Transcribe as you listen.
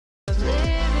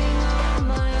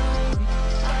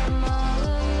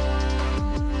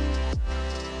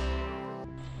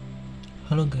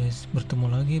Halo guys, bertemu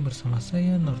lagi bersama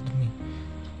saya Naru Demi.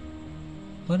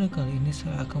 Pada kali ini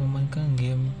saya akan memainkan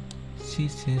game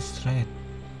Siaan.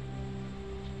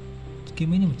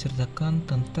 Game ini menceritakan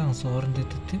tentang seorang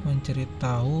detektif mencari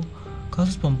tahu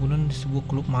kasus pembunuhan di sebuah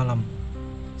klub malam.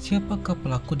 Siapakah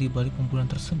pelaku di balik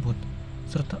pembunuhan tersebut,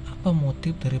 serta apa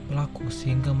motif dari pelaku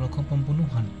sehingga melakukan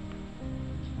pembunuhan.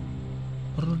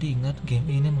 Perlu diingat, game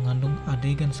ini mengandung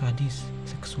adegan sadis,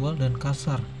 seksual, dan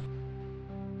kasar.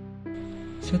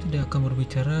 Saya tidak akan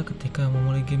berbicara ketika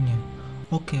memulai gamenya.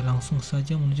 Oke, langsung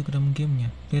saja menuju ke dalam gamenya.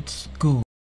 Let's go!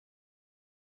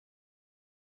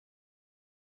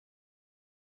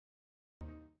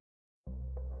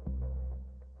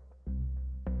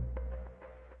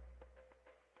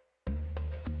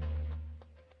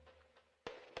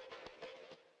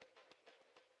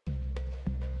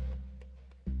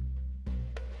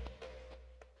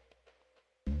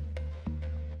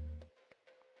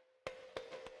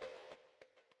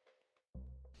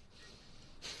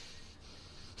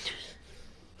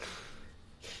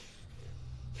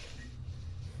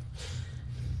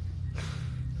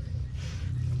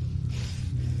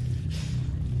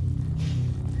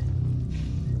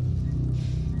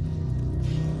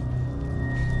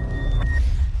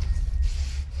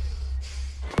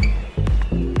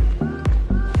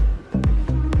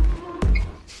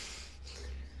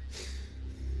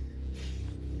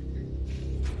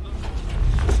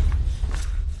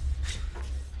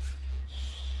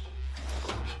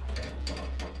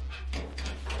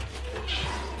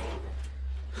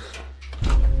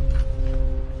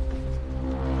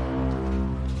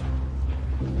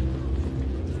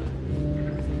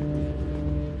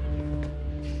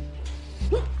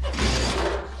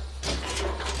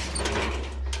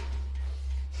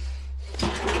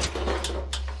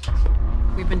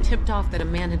 We've been tipped off that a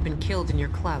man had been killed in your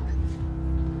club.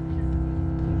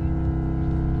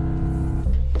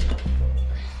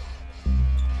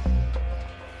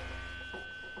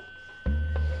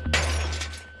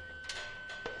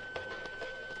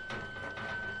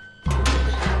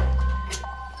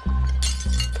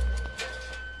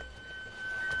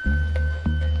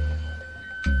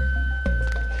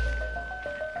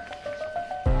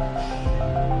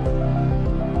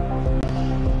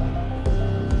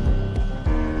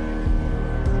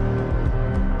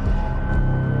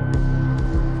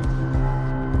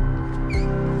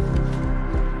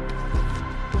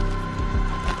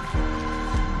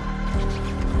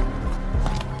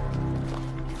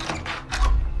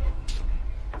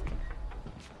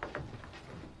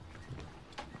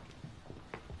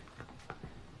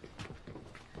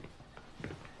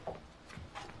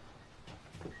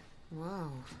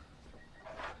 Whoa.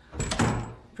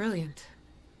 Brilliant.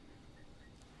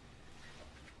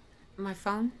 My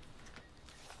phone?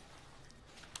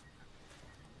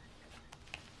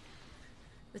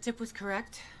 The tip was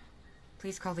correct.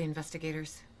 Please call the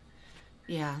investigators.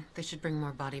 Yeah, they should bring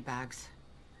more body bags.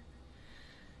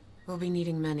 We'll be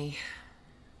needing many.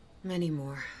 Many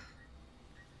more.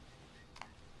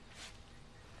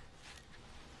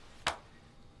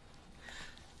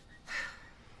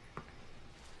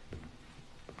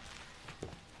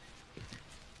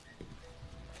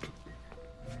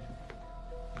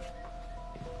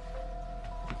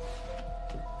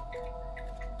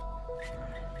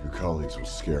 Your colleagues will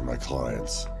scare my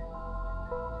clients.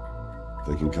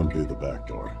 They can come through the back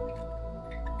door.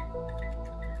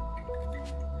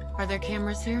 Are there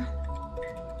cameras here?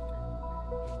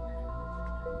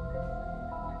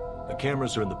 The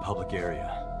cameras are in the public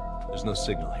area. There's no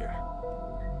signal here.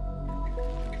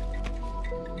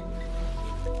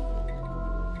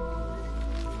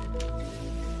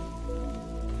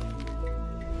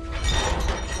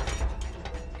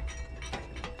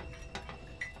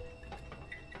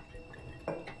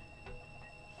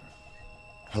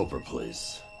 Help her,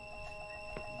 please.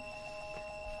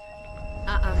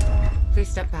 Please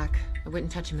step back. I wouldn't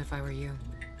touch him if I were you.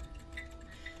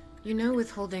 You know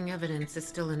withholding evidence is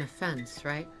still an offense,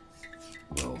 right?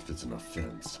 Well, if it's an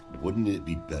offense, wouldn't it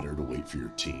be better to wait for your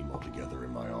team all together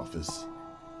in my office?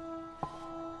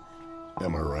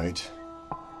 Am I right?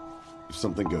 If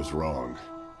something goes wrong,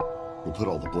 you'll put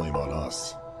all the blame on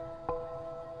us.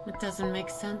 It doesn't make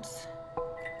sense.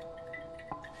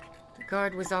 The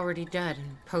guard was already dead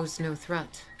and posed no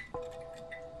threat.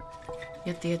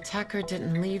 Yet the attacker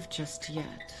didn't leave just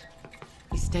yet.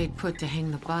 He stayed put to hang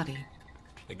the body.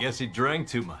 I guess he drank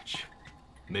too much.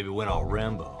 Maybe went all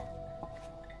Rambo.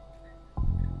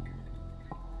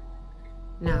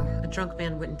 No, a drunk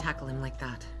man wouldn't tackle him like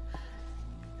that.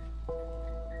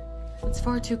 It's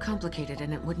far too complicated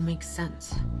and it wouldn't make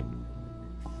sense.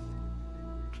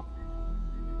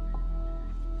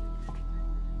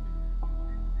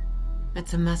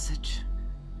 It's a message.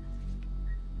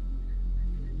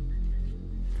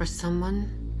 For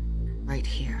someone right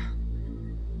here.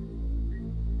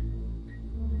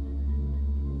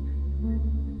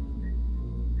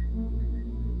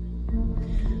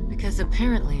 Because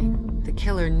apparently, the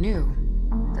killer knew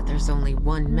that there's only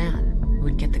one man who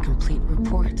would get the complete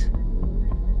report.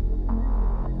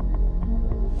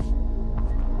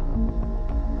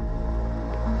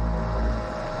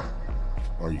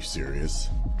 Are you serious?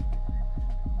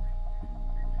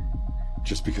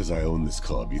 Just because I own this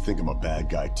club, you think I'm a bad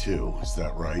guy too, is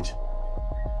that right?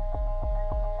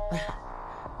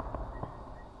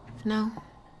 No.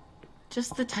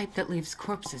 Just the type that leaves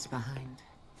corpses behind.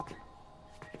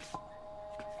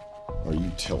 Are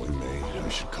you telling me I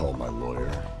should call my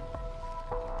lawyer?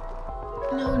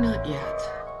 No, not yet.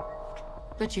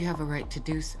 But you have a right to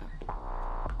do so.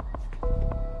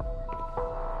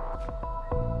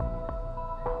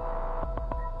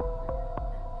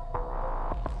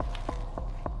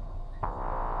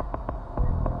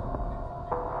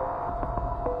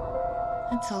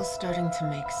 It's all starting to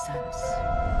make sense.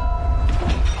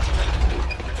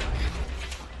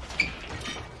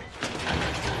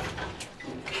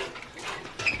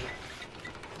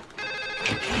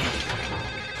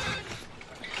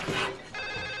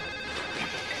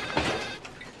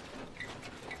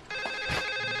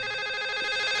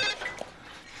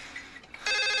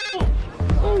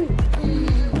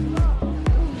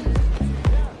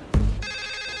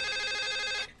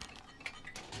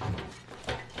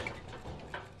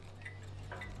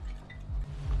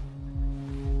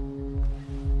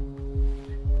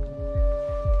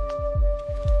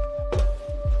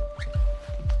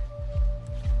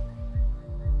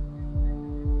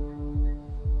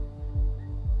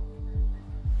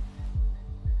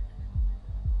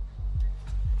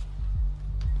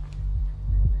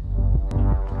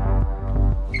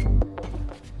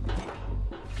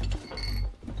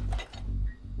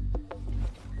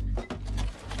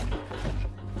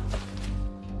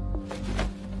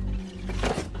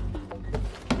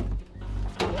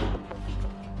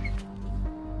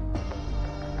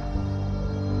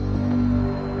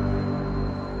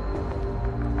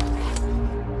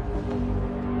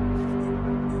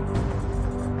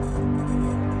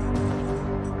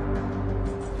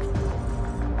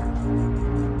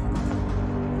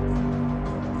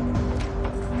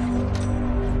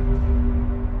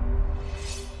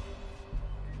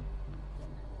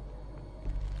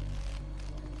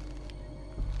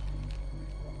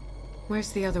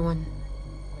 Where's the other one?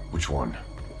 Which one?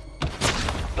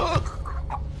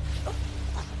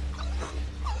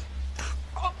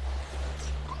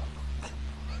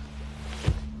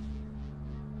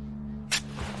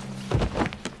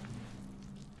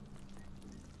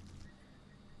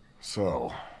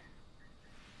 So,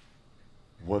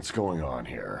 what's going on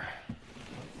here?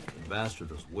 The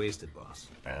bastard was wasted, boss.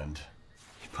 And?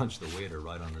 He punched the waiter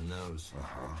right on the nose.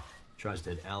 Tries to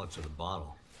hit Alex with a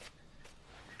bottle.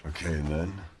 Okay, and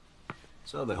then?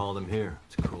 So they hauled him here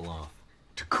to cool off.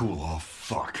 To cool off?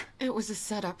 Fuck. It was a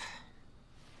setup.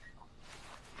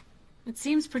 It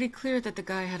seems pretty clear that the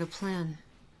guy had a plan.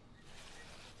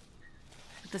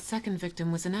 But the second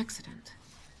victim was an accident.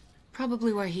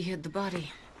 Probably why he hid the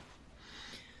body.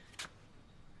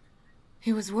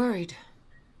 He was worried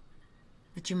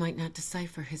that you might not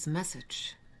decipher his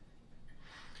message.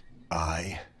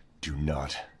 I do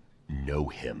not know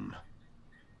him.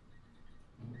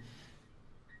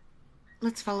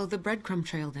 Let's follow the breadcrumb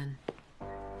trail then.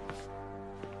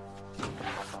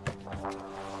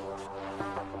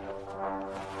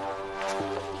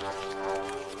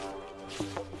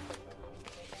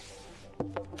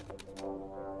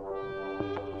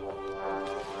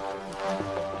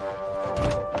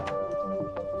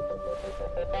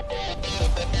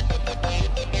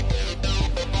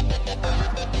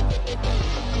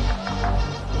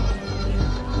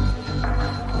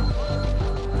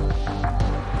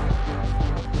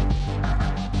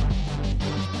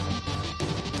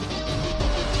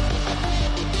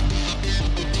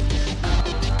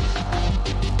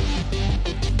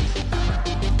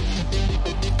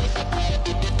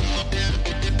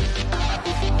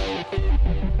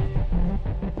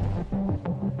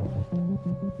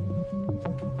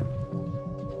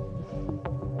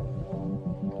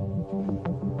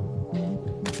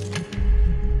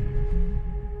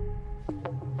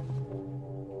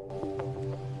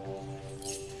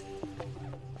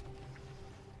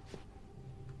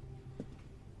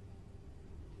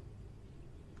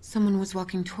 Someone was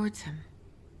walking towards him.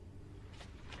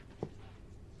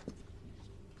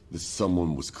 This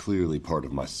someone was clearly part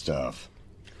of my staff.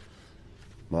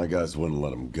 My guys wouldn't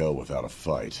let him go without a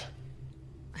fight.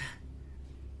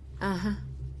 Uh-huh.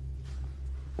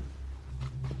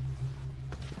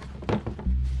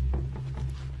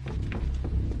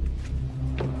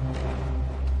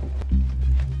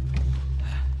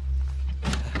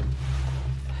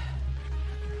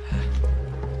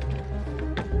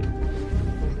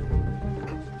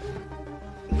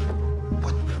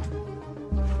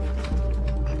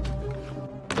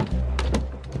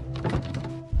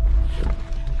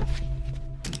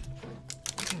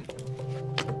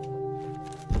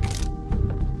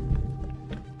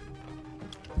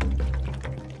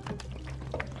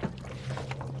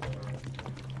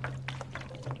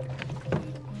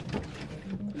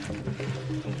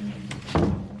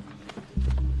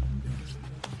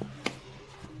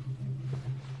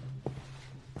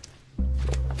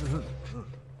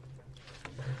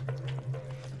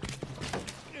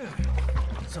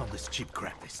 What's all this cheap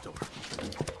crap they store?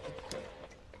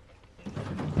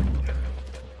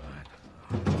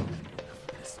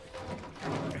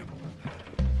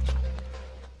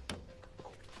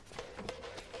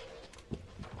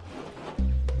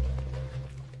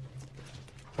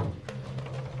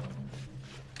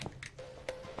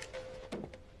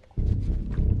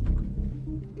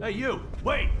 Hey, you!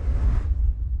 Wait!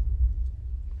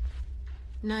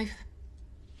 Knife.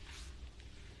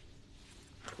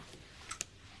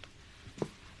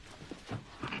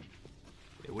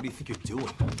 Hey, what do you think you're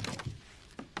doing?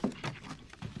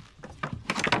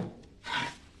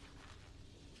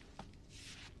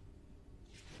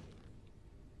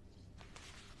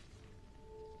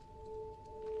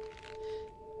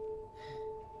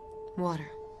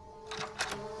 Water.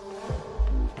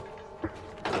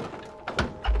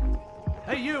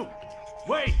 Hey, you!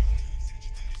 Wait!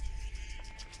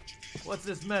 What's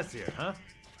this mess here, huh?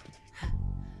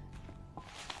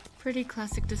 Pretty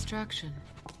classic distraction.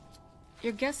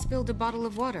 Your guest spilled a bottle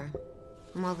of water,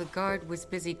 and while the guard was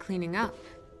busy cleaning up,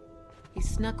 he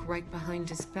snuck right behind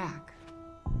his back.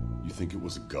 You think it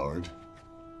was a guard?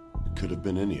 It could have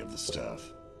been any of the staff.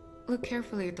 Look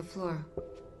carefully at the floor. Do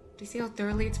you see how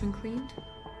thoroughly it's been cleaned?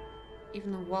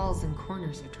 Even the walls and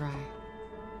corners are dry.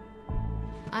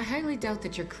 I highly doubt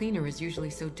that your cleaner is usually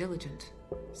so diligent.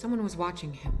 Someone was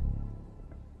watching him.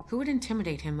 Who would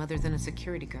intimidate him other than a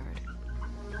security guard?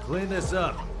 Clean this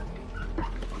up.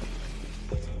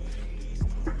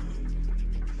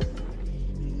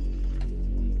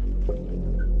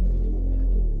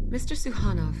 Mr.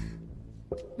 Suhanov,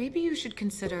 maybe you should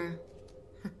consider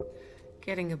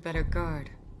getting a better guard.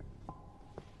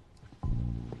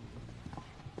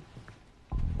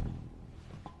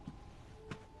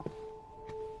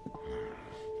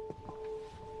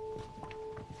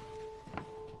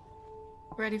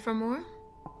 Ready for more?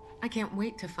 I can't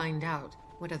wait to find out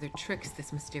what other tricks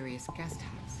this mysterious guest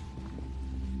has.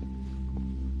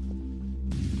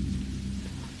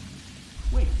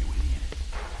 Wait, you idiot.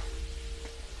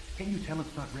 Can't you tell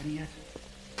it's not ready yet?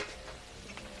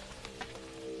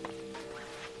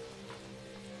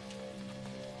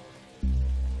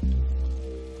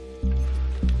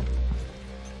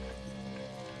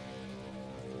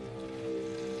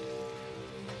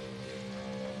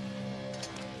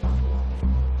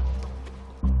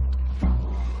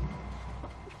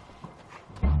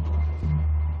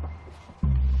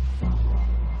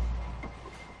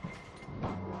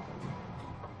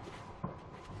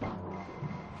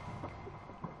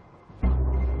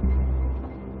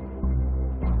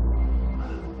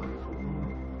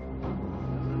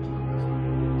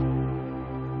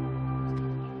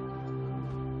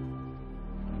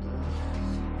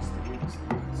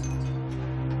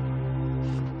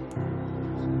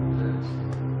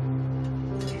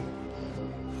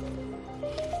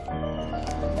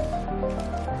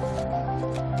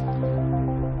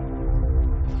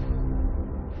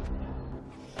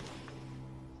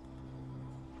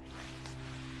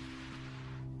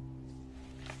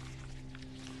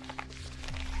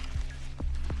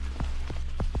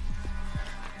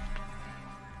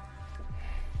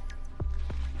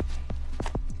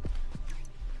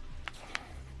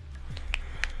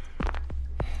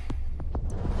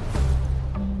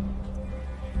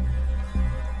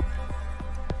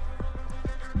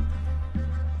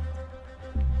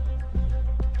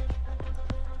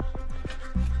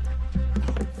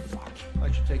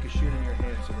 Take a shit in your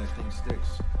hand so that thing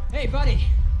sticks. Hey, buddy!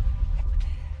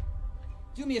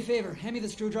 Do me a favor, hand me the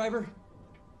screwdriver.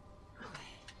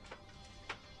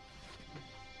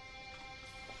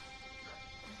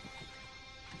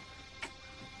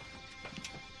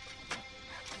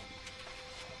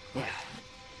 Yeah.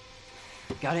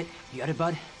 Got it? You got it,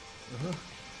 bud? Uh-huh.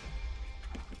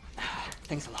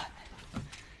 Thanks a lot.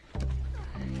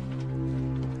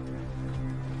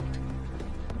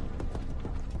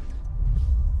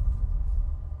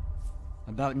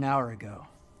 About an hour ago.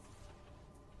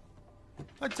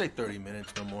 I'd say 30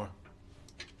 minutes, no more.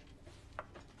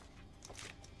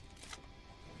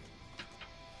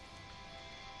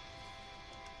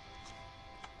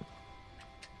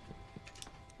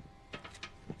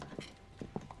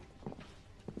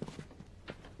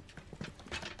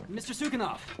 Mr.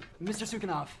 Sukhanov! Mr.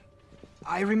 Sukhanov.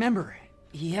 I remember.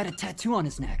 He had a tattoo on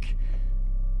his neck.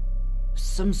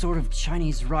 Some sort of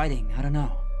Chinese writing, I don't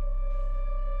know.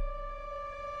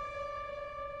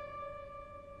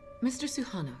 Mr.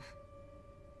 Sukhanov,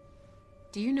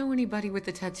 do you know anybody with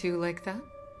a tattoo like that?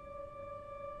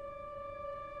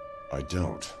 I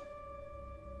don't.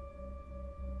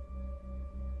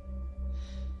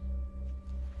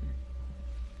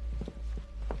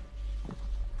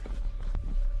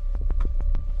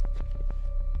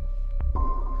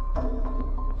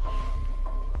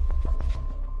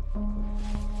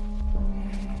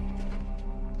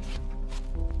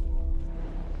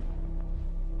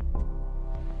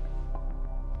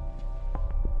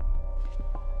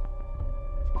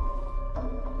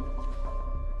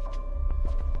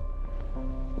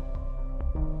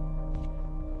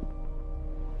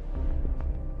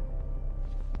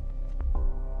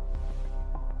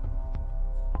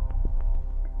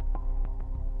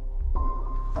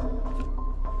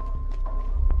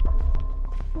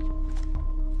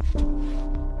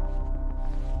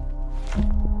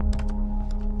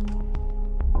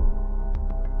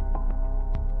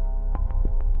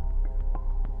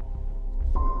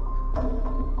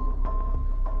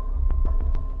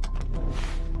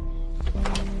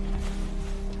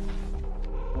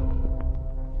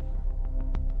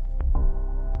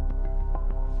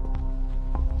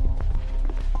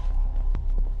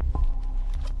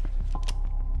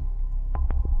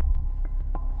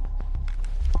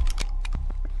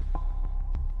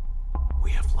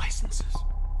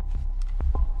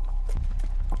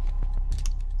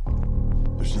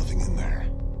 There's nothing in there.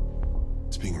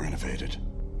 It's being renovated.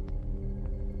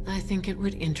 I think it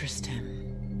would interest him.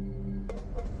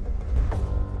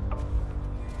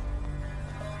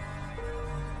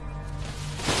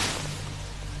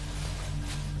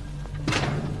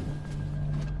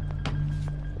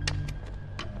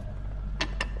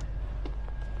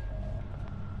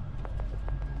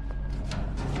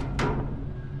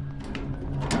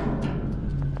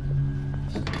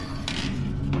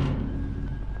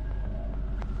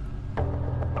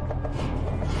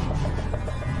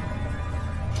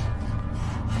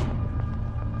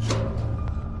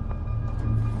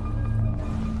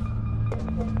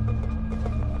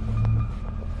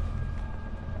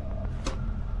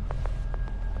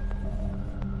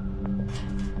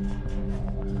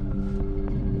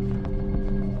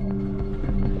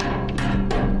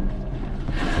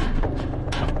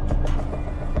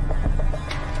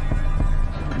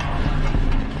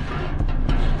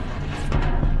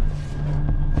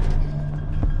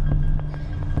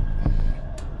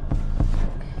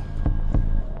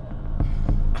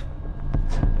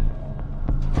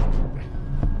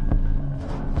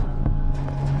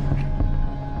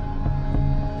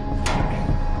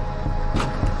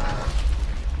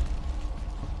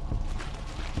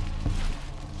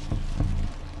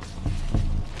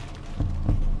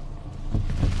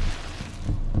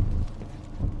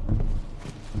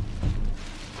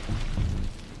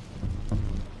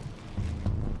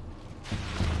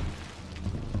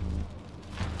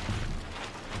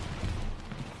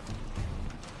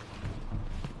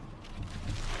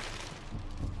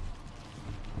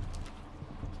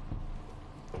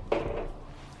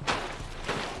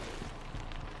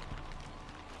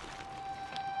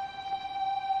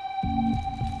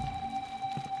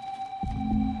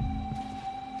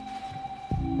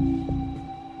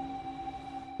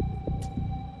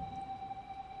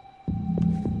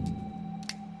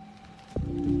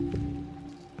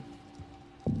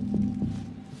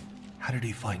 How did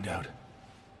he find out?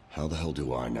 How the hell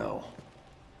do I know?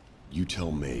 You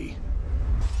tell me.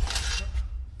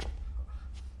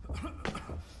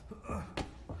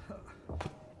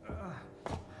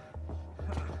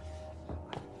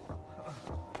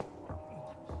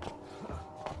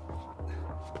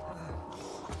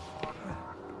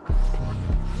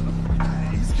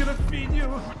 He's gonna feed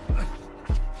you.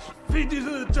 Feed you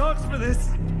to the dogs for this.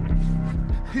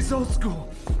 He's old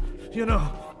school, you know.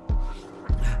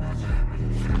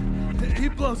 He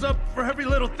blows up for every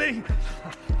little thing.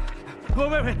 Oh,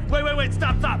 wait,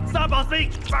 stop, I'll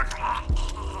speak.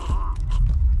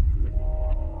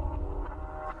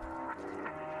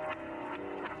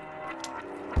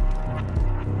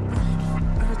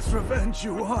 If it's revenge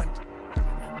you want,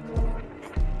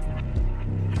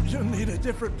 you'll need a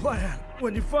different plan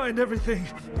when you find everything.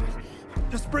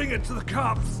 Just bring it to the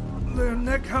cops. They're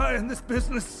neck high in this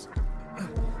business.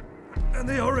 And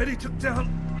they already took down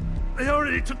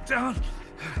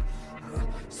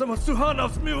some of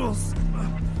Suhanov's mules.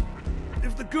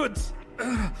 If the goods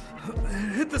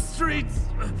hit the streets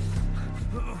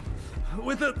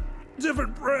with a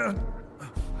different brand,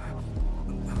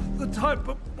 the type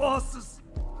of bosses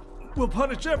will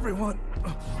punish everyone.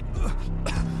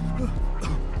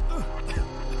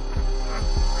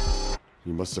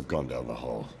 You must have gone down the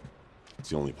hall. It's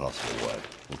the only possible way.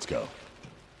 Let's go.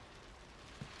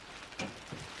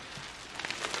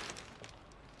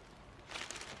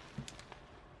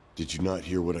 Did you not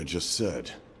hear what I just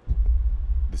said?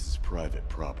 This is private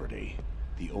property.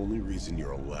 The only reason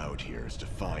you're allowed here is to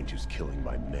find who's killing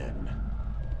my men.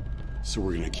 So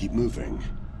we're gonna keep moving.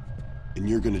 And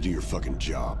you're gonna do your fucking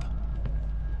job.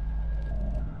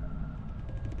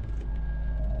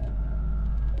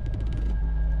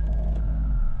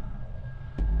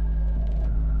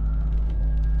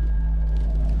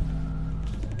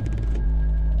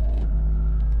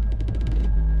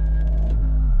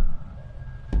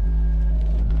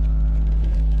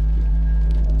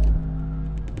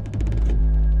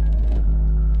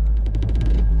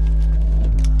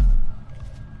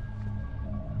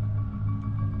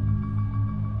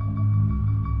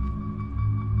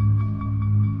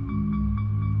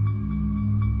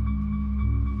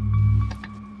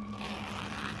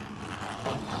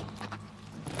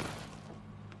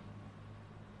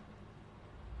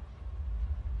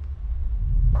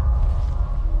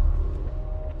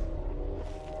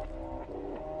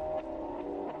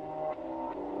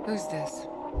 Who's this?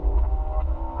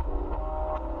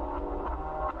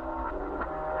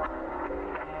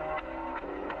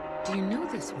 Do you know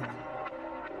this woman?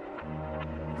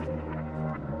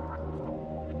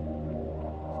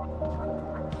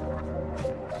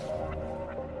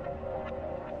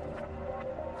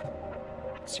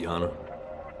 Sienna?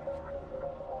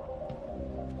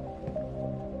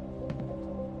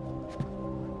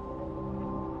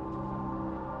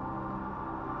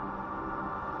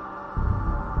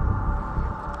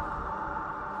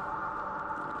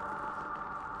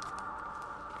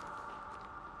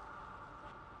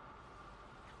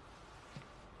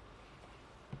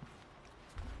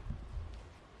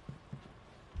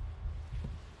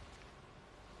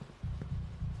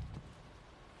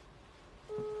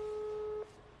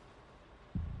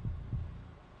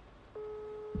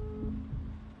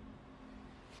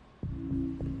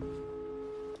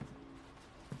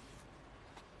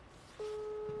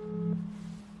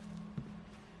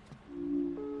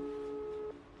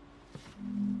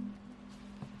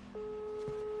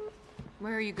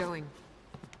 Where are you going?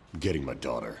 Getting my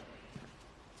daughter.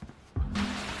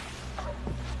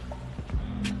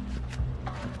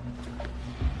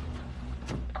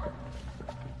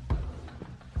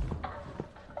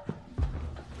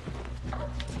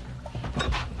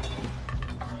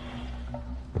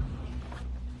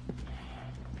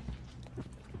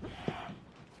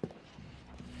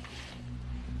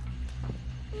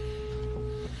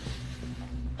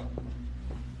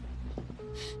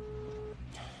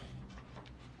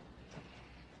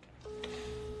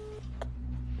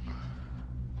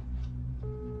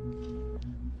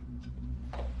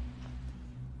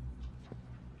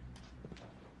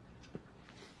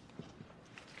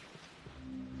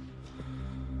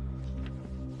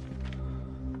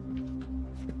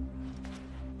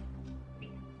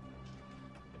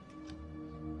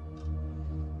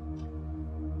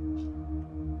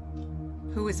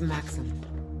 Who is Maxim?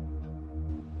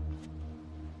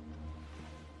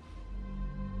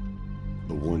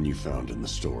 The one you found in the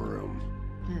storeroom.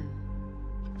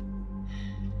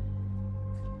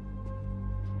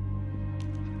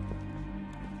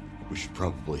 We should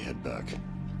probably head back.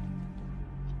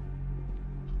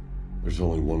 There's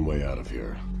only one way out of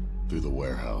here. Through the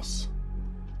warehouse.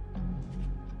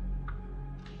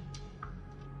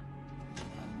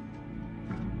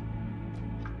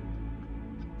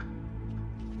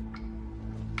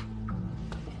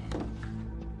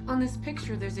 On this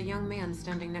picture, there's a young man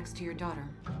standing next to your daughter.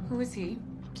 Who is he?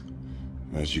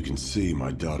 As you can see,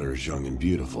 my daughter is young and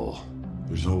beautiful.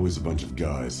 There's always a bunch of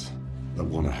guys that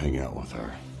want to hang out with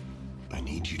her. I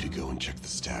need you to go and check the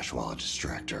stash while I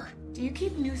distract her. Do you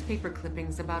keep newspaper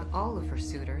clippings about all of her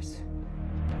suitors?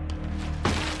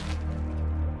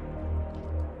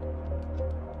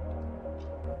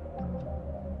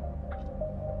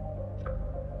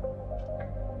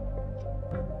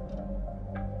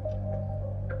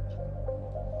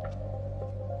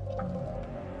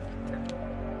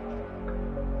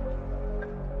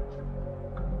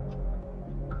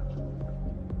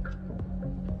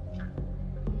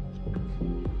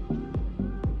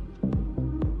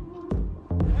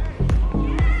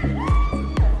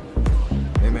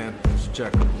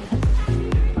 check.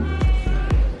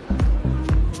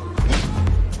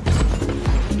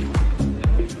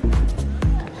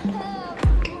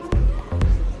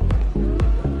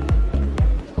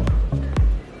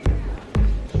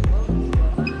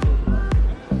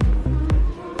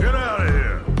 Get out of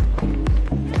here!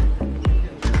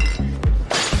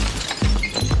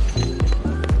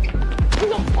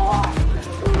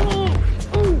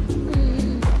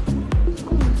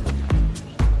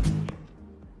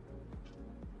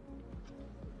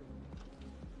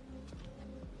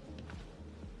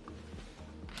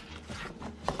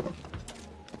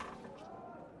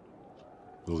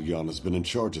 Liliana's been in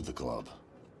charge of the club.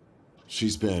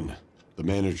 She's been the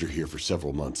manager here for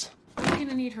several months. I'm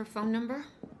gonna need her phone number.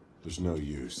 There's no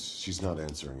use. She's not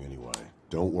answering anyway.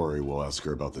 Don't worry, we'll ask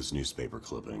her about this newspaper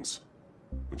clippings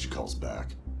when she calls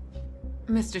back.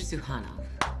 Mr. Suhanov,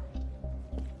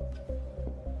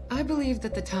 I believe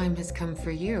that the time has come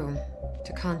for you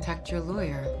to contact your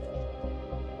lawyer.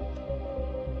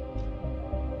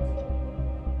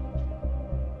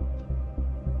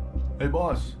 Hey,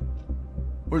 boss.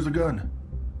 Where's the gun?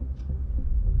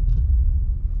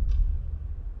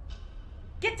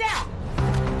 Get down!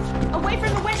 Away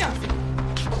from the windows!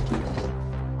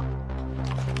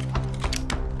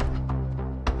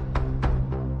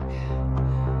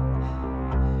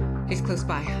 He's close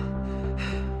by.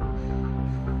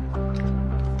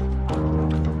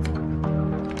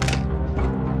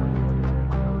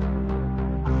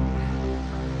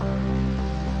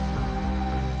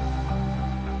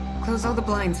 Close all the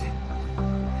blinds.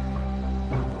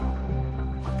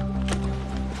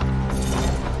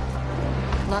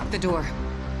 Lock the door.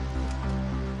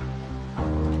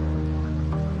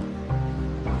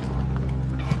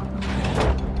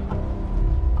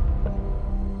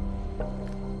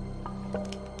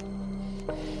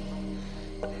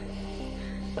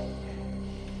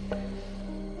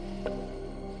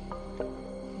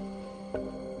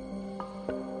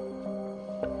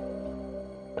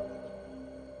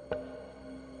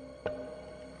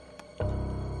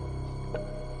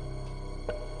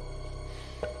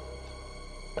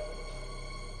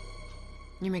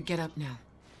 You may get up now.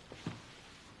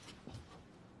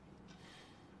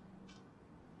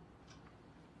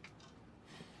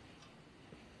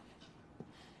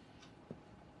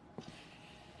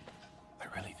 I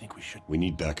really think we should... We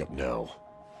need backup now.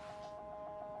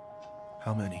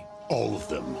 How many? All of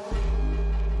them.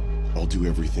 I'll do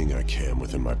everything I can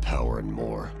within my power and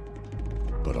more.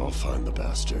 But I'll find the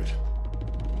bastard.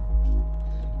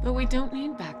 But we don't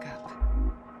need backup.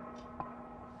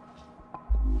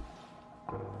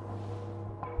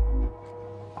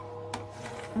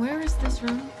 Where is this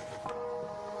room?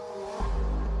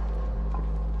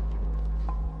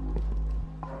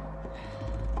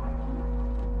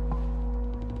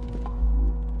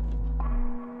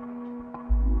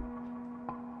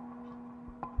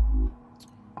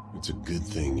 It's a good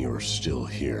thing you're still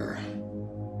here.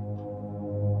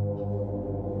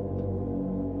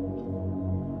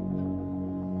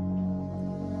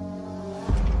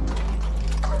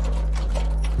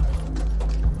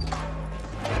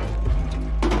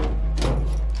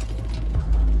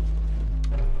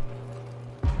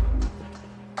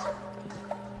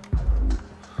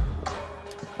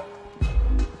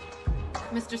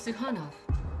 Mr. Suhanov,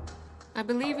 I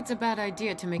believe it's a bad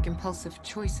idea to make impulsive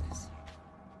choices.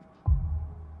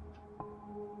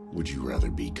 Would you rather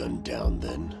be gunned down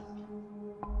then?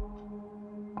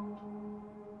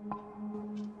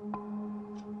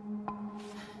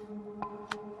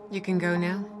 You can go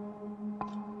now.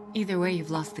 Either way,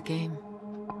 you've lost the game.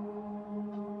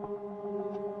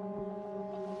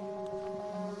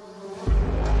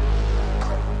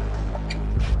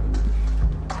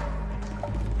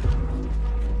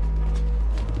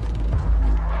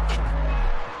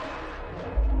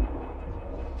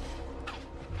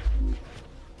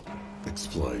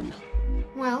 Explain.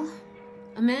 Well,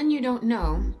 a man you don't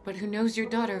know, but who knows your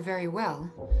daughter very well,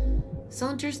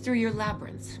 saunters through your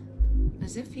labyrinth,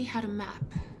 as if he had a map.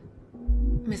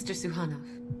 Mr. Suhanov,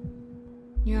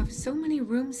 you have so many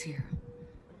rooms here,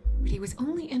 but he was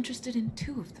only interested in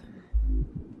 2 of them.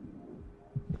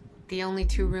 The only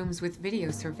 2 rooms with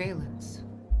video surveillance.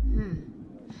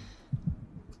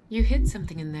 You hid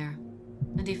something in there,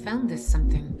 and he found this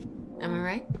something. Am I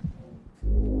right?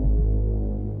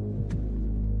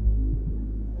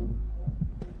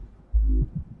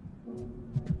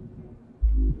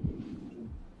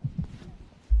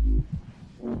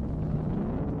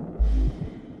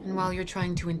 And while you're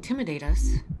trying to intimidate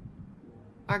us,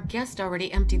 our guest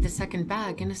already emptied the second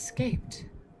bag and escaped.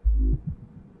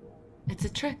 It's a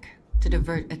trick to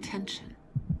divert attention.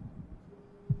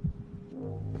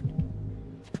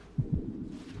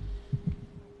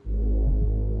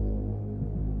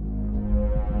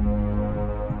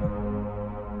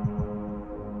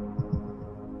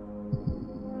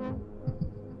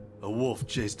 wolf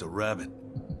chased a rabbit,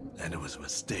 and it was a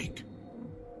mistake.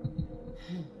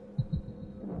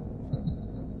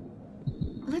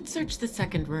 Let's search the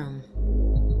second room.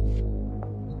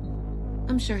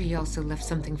 I'm sure he also left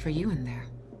something for you in there.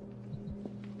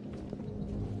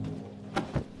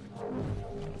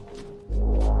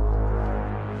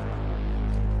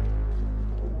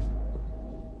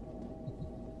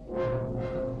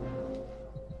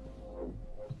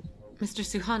 Mr.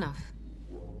 Suhanov,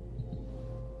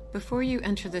 before you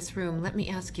enter this room, let me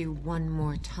ask you one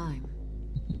more time.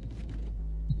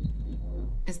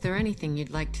 Is there anything you'd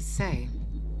like to say?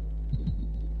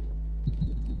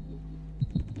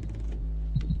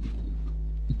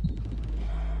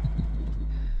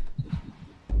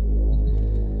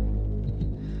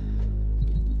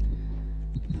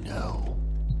 No.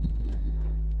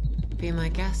 Be my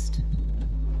guest.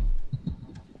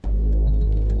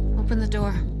 Open the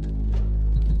door.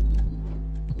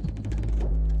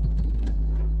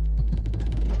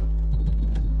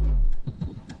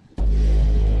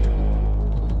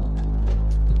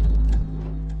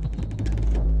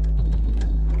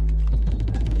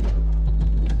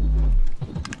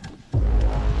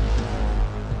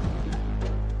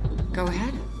 Go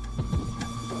ahead.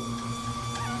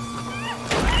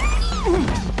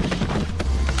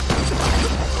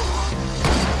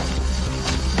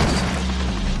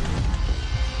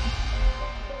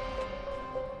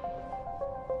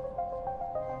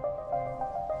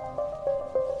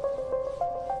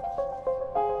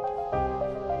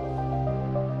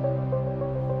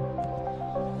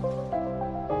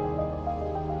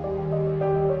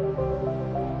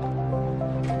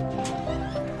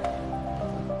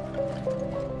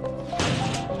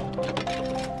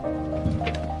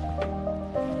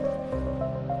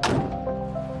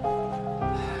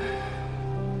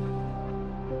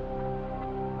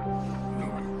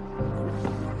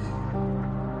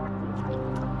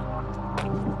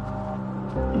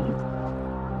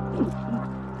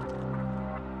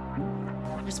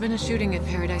 There's been a shooting at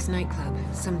Paradise nightclub.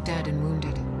 Some dead and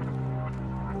wounded.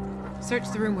 Search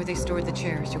the room where they stored the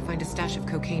chairs. You'll find a stash of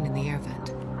cocaine in the air vent.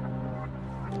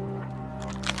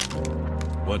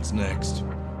 What's next?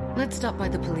 Let's stop by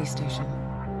the police station.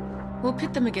 We'll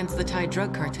pit them against the Thai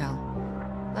drug cartel.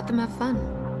 Let them have fun.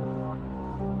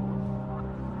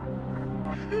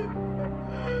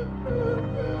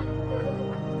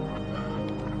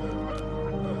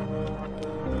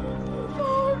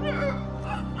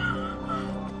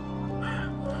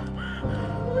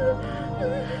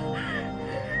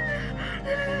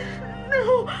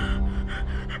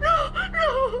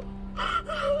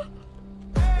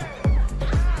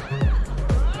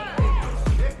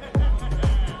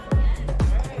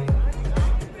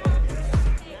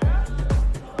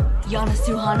 Yana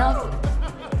Suhanov?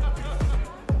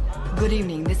 Good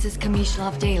evening, this is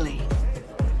Kamyshlov Daily.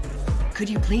 Could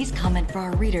you please comment for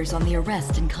our readers on the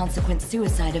arrest and consequent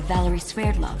suicide of Valery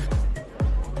Sverdlov?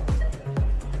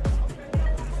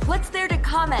 What's there to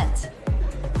comment?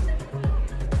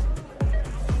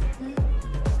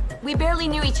 We barely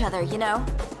knew each other, you know?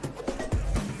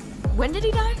 When did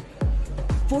he die?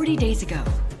 40 days ago.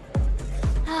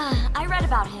 I read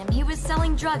about him. He was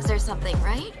selling drugs or something,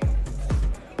 right?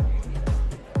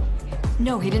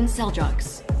 No, he didn't sell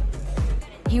drugs.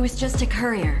 He was just a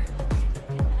courier.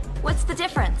 What's the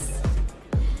difference?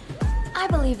 I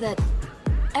believe that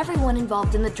everyone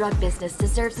involved in the drug business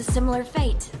deserves a similar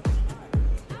fate.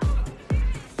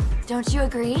 Don't you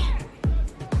agree?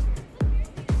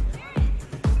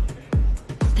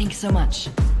 Thanks so much.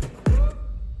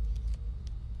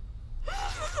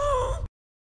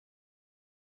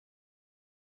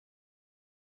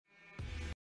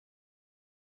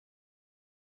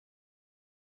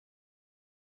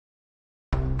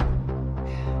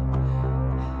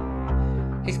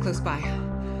 He's close by.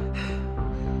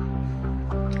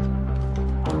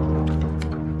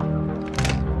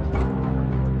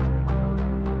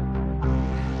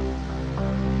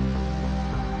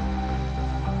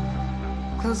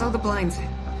 Close all the blinds.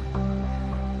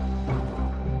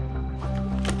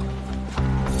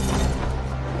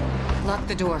 Lock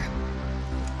the door.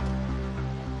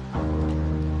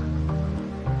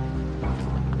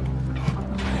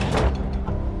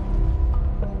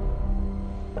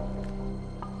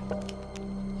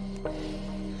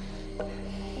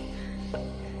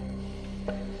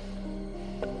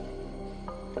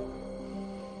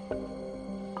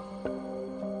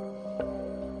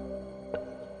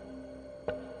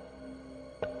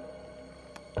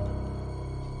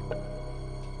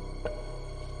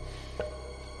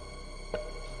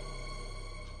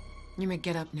 You may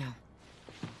get up now.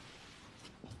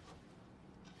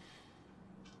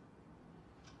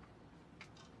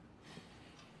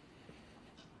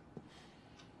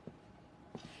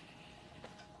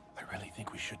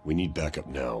 think we should... We need backup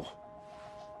now.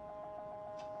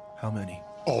 How many?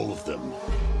 All of them.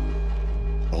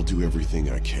 I'll do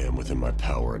everything I can within my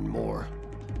power and more.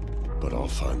 But I'll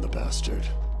find the bastard.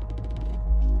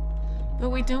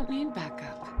 But we don't need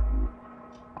backup.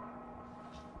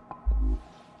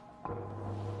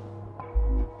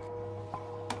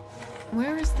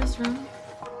 Where is this room?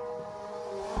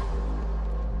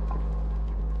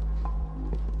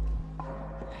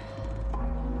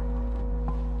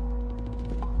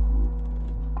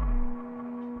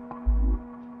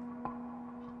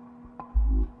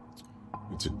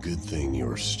 It's a good thing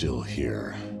you're still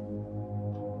here.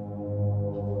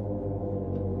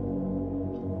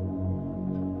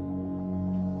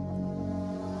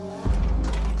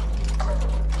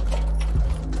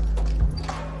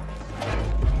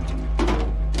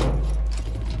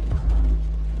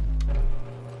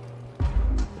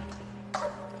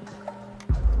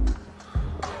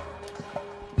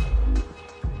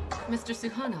 Mr.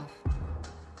 Suhanov,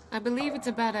 I believe it's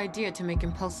a bad idea to make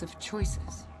impulsive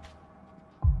choices.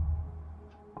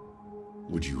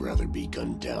 Would you rather be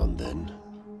gunned down then?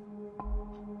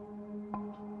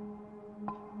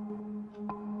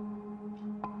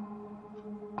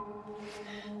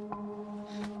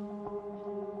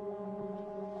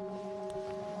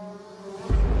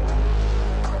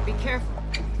 Be careful.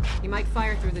 He might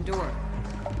fire through the door.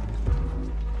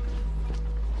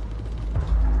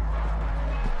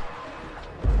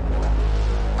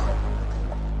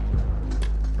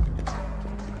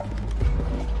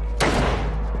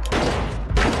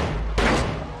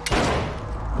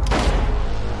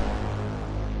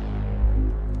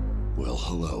 Well,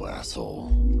 hello, asshole.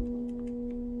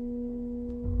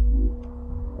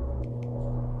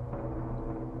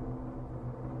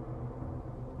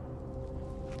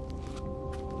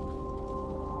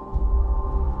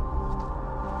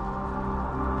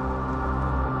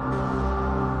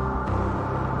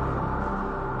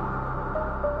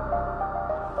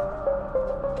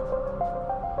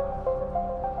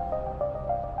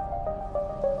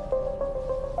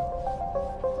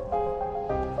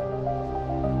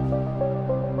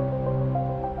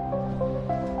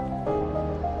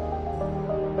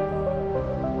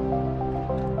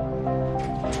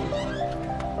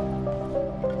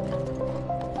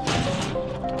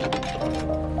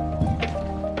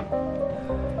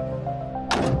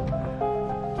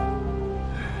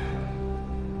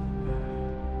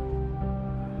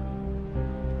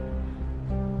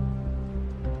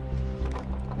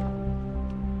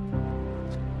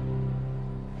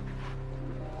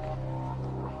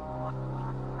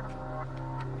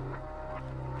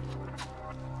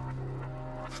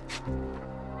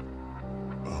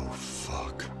 Oh,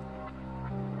 fuck.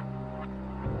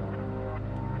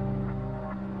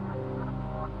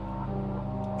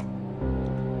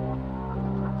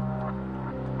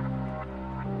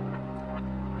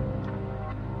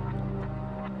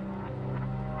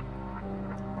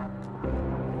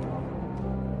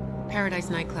 Paradise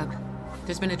nightclub.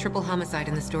 There's been a triple homicide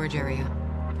in the storage area.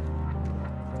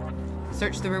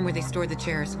 Search the room where they stored the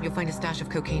chairs. You'll find a stash of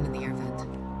cocaine in the air vent.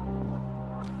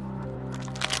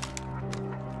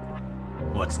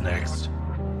 What's next?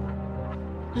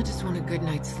 I just want a good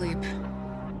night's sleep.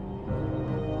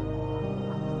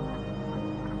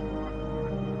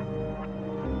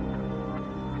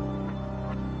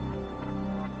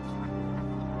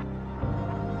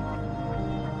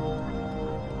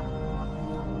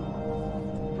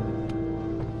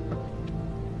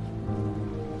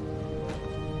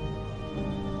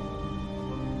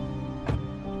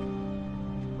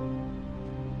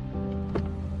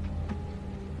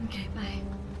 Okay, bye.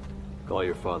 Call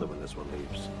your father when this one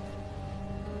leaves.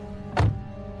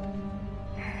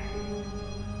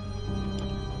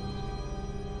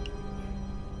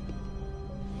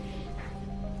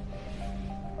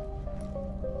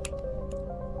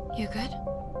 You good?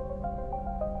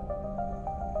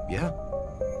 Yeah.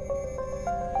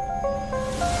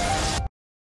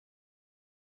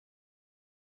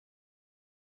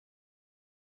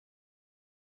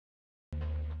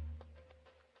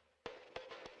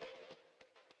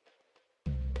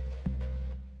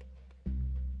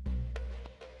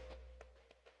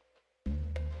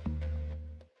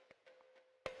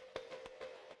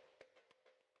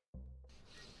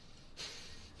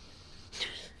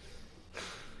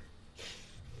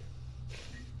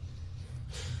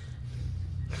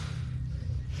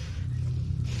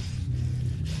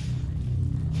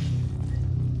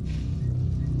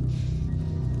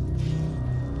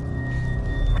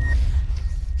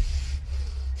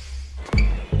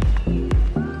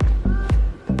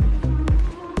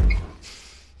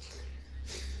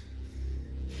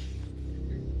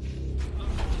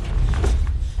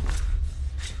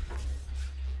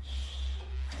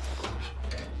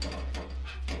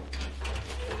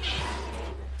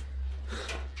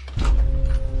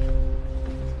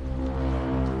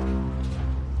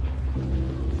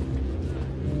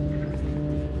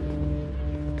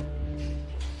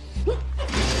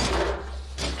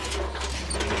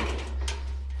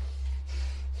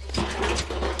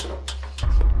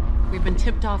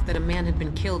 tipped off that a man had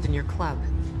been killed in your club.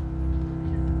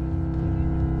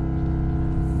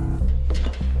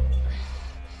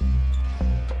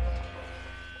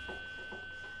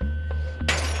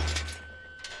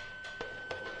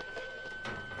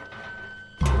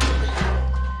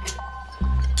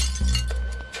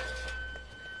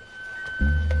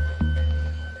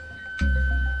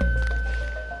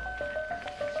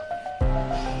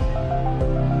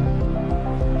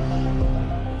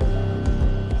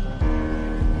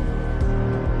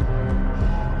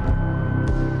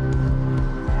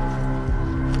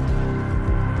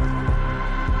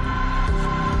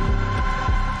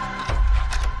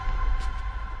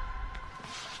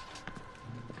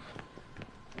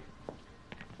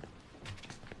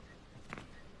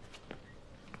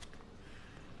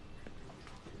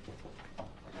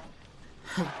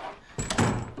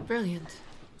 Brilliant.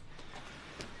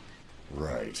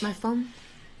 Right. My phone?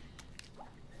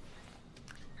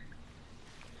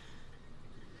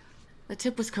 The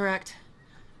tip was correct.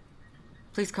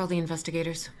 Please call the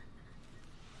investigators.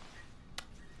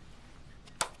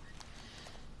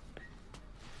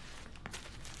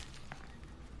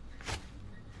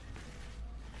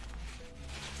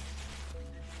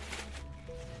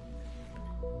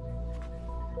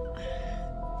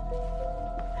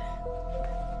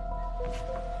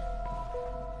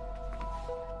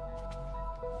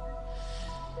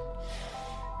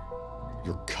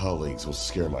 Your colleagues will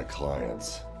scare my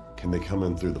clients. Can they come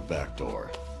in through the back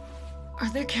door? Are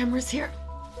there cameras here?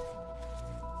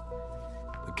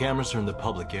 The cameras are in the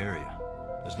public area.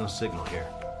 There's no signal here.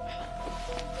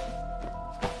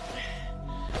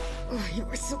 Oh, you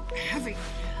are so heavy.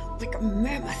 Like a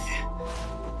mammoth.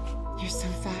 You're so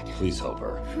fat. Please help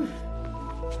her.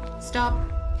 Stop.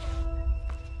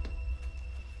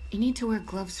 You need to wear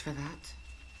gloves for that.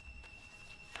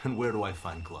 And where do I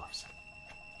find gloves?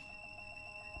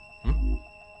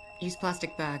 Use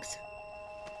plastic bags.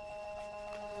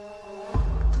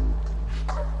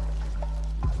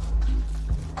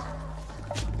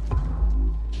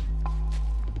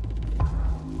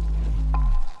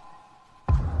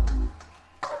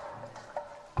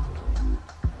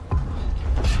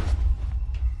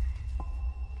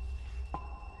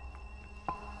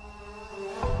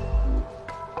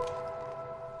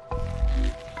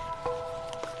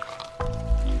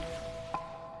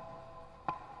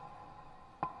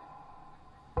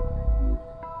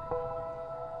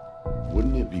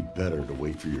 Wouldn't it be better to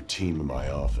wait for your team in my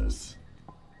office?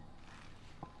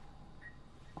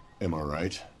 Am I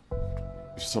right?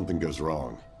 If something goes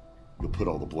wrong, you'll put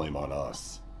all the blame on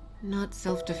us. Not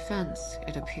self-defense,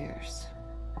 it appears.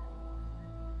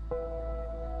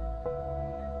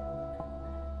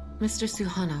 Mr.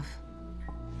 Suhanov,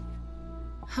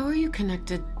 how are you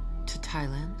connected to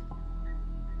Thailand?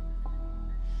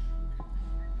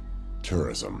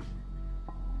 Tourism.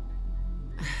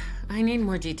 I need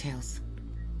more details.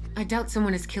 I doubt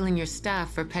someone is killing your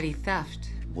staff for petty theft.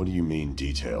 What do you mean,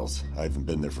 details? I haven't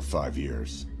been there for 5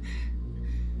 years.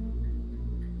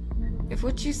 If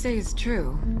what you say is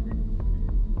true,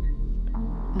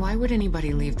 why would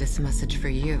anybody leave this message for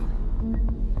you?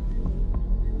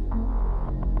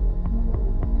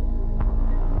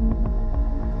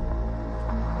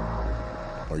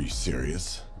 Are you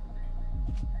serious?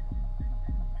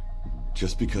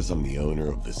 Just because I'm the owner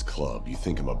of this club, you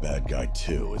think I'm a bad guy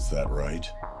too, is that right?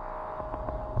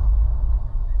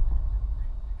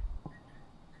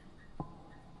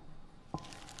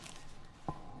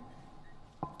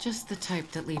 Just the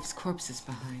type that leaves corpses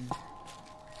behind.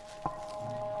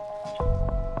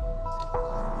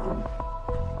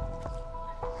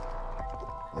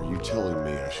 Are you telling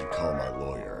me I should call my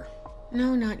lawyer?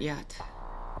 No, not yet.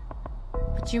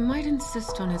 But you might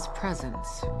insist on his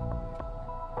presence.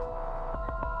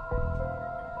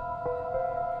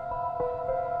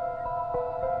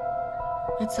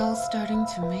 It's all starting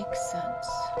to make sense.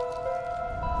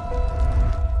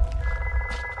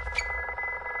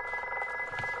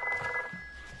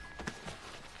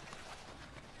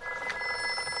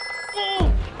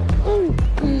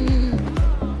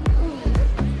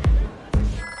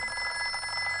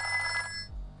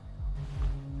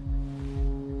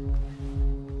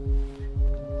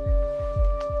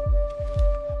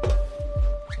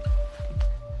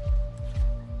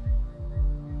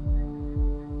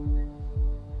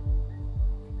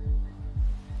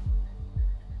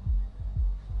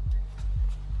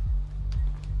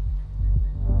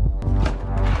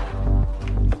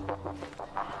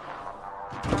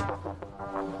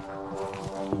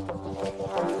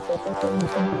 Excuse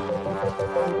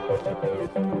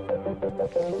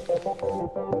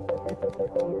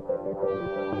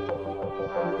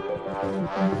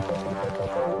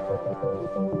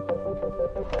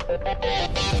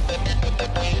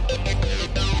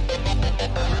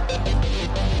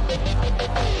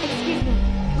me,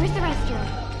 where's the restroom?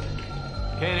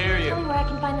 Can't hear Tell me you. where I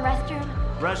can find the restroom.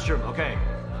 Restroom, okay.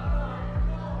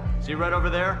 See right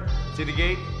over there? See the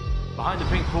gate? Behind the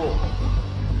pink pool.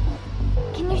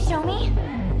 Can you show me?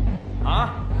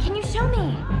 Huh? Can you show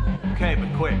me? Okay,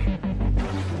 but quick.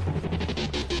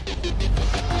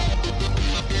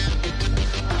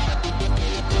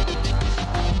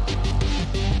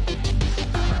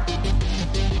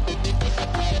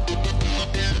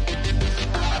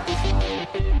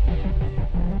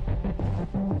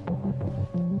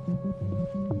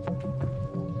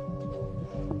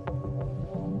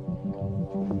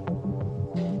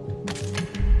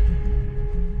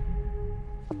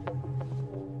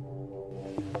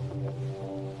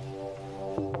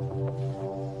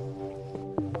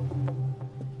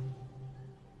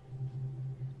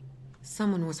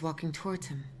 Someone was walking towards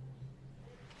him.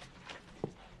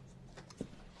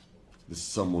 This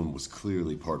someone was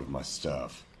clearly part of my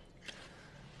staff.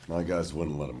 My guys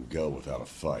wouldn't let him go without a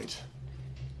fight.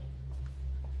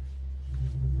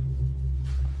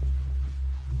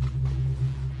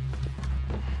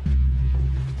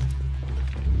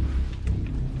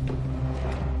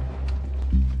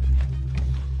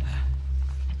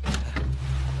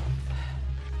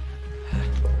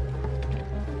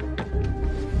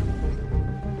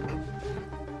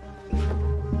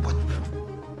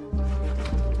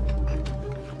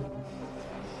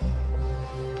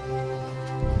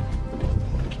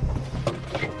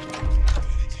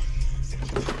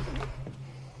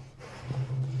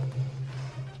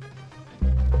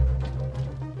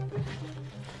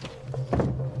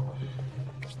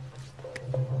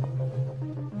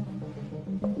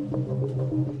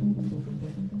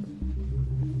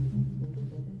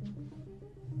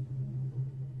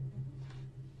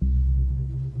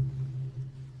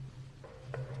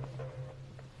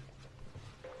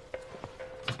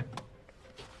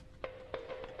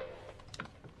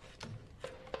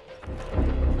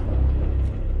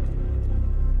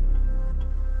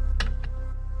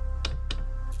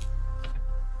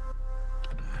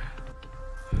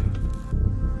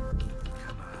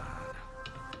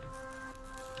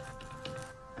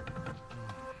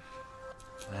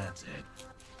 That's it.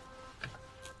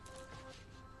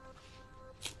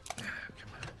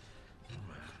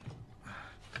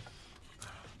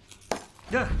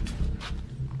 Yeah.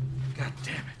 God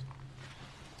damn it.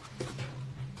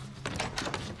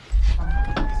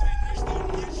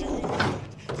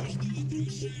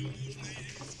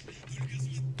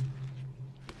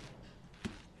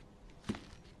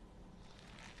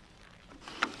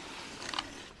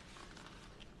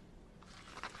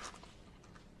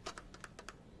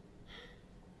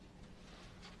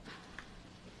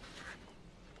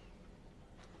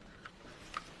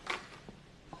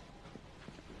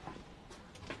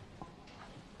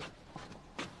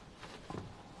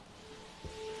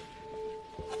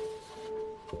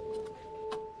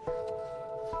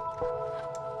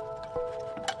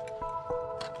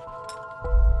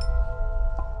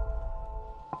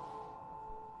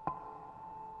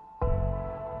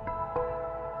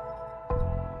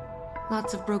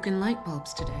 Lots of broken light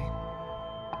bulbs today.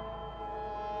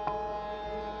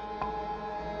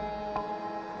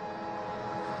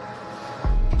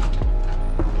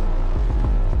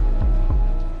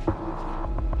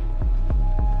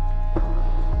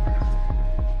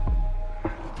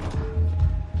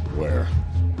 Where?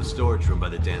 The storage room by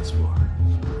the dance floor.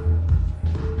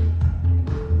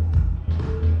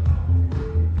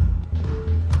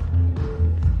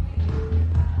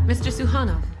 Mr.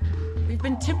 Suhanov, we've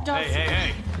been tipped off.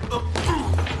 Hey!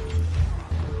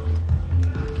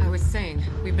 I was saying,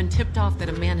 we've been tipped off that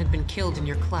a man had been killed in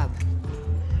your club.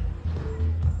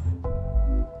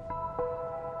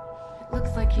 It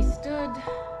looks like he stood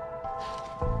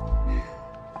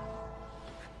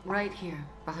right here,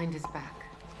 behind his back.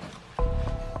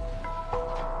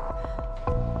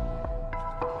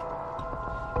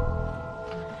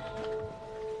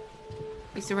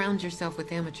 You surround yourself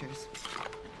with amateurs.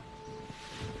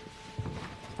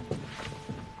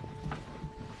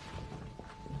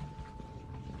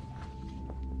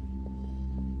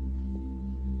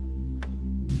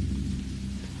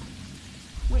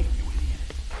 Wait, you idiot.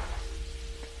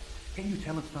 Can you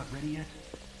tell it's not ready yet?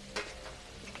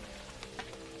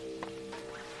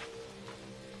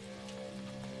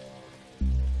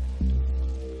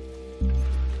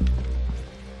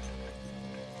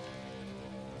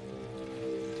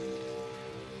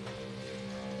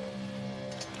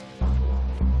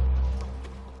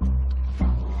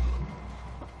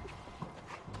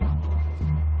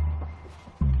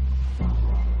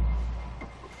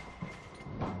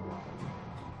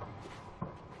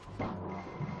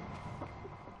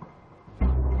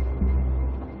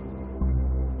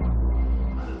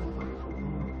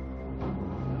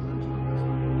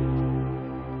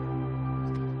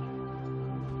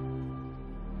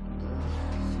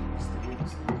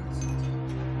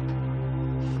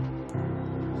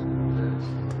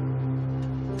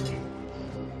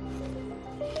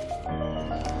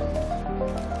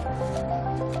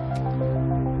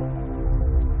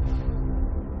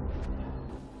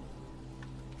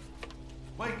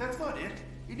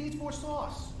 more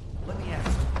sauce? Let me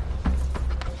ask.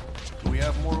 Do we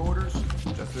have more orders?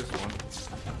 Just this one.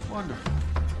 Wonderful.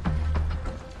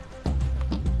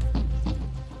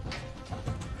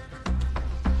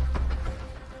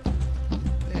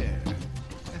 There.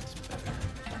 That's better.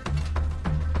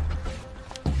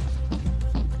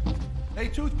 Hey,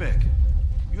 Toothpick.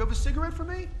 You have a cigarette for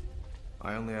me?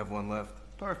 I only have one left.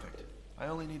 Perfect. I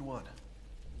only need one.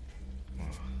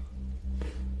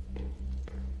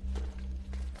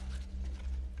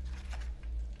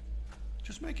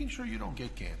 Just making sure you don't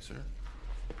get cancer.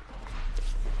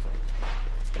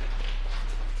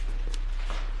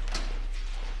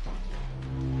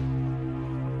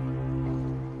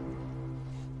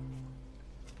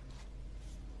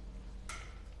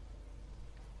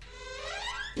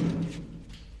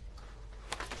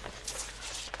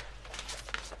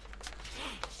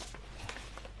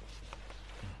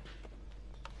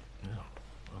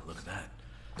 Oh, look at that.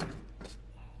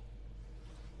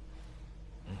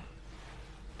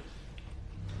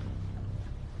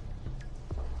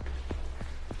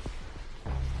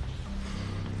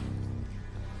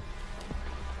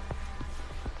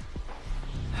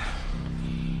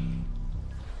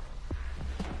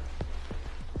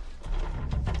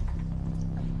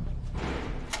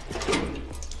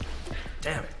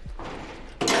 Damn it.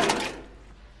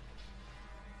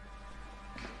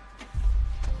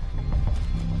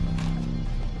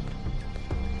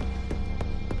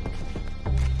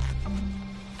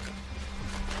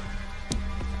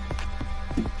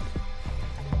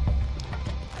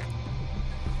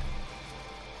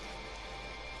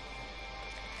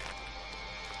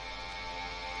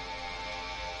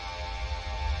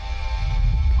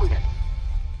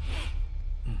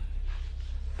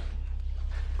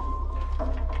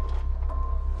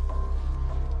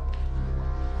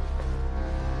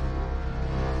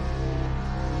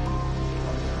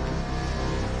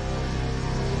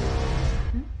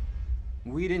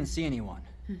 We didn't see anyone.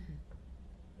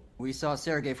 We saw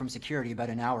Sergei from security about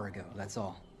an hour ago, that's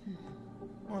all.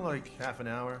 More like half an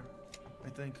hour, I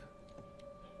think.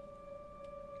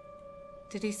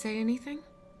 Did he say anything?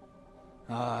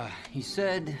 He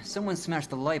said someone smashed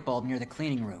the light bulb near the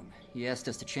cleaning room. He asked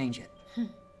us to change it.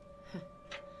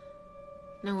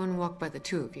 No one walked by the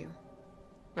two of you,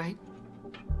 right?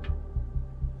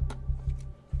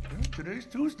 Yeah, today's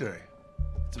Tuesday.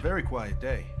 It's a very quiet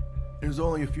day. There's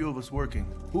only a few of us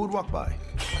working. Who would walk by?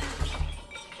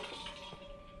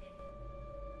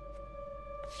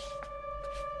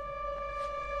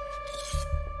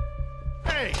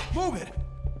 Hey, move it!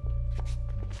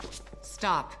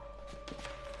 Stop.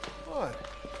 What?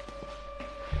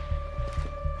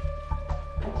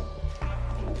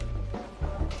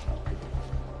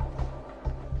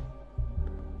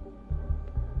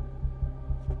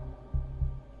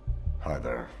 Hi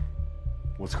there.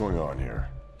 What's going on here?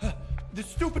 This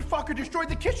stupid fucker destroyed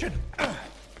the kitchen!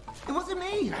 It wasn't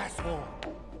me, asshole!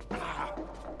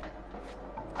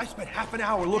 I spent half an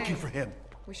hour looking for him.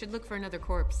 We should look for another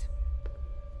corpse.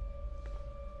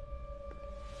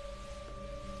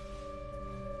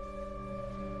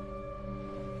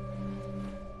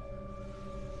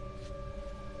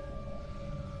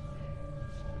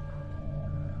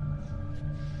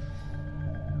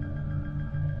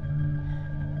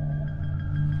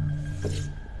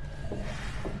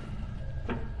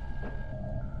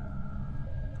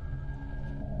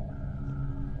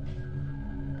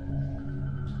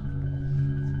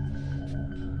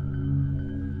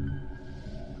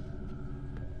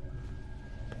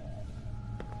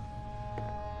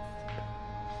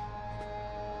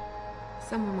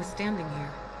 Someone was standing here.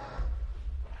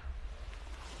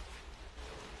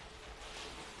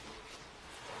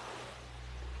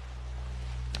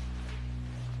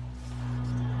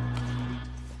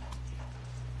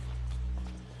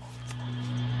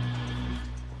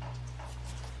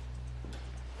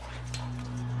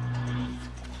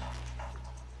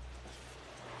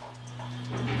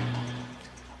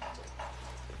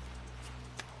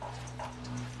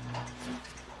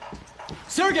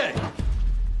 Sergei!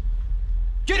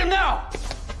 Get him now!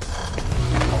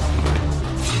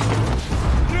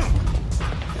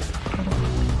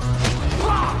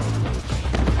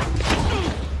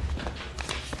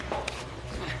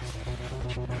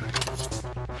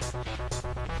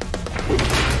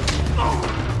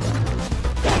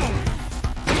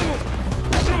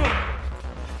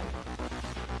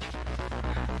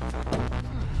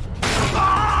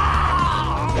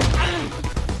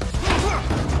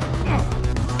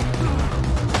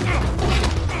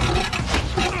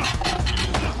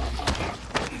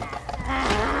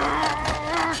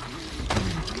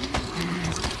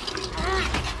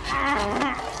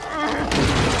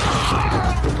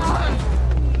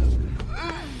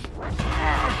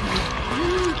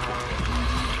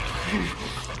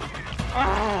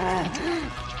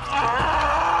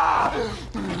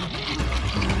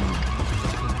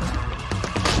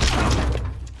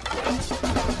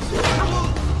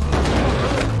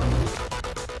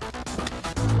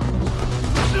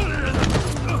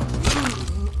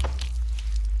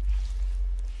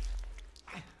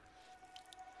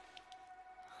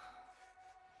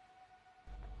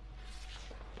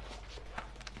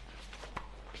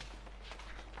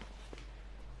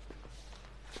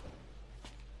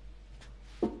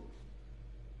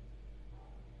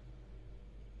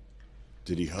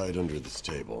 Did he hide under this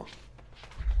table?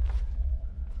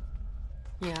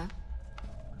 Yeah?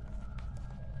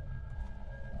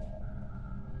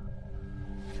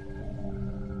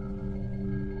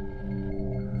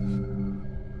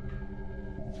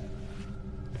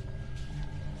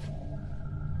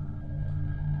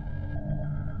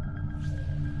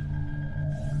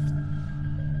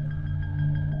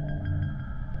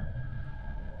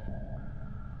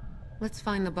 Let's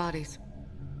find the bodies.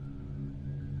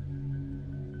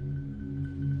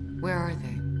 Where are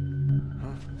they?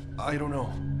 I don't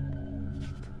know.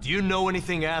 Do you know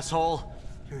anything, asshole?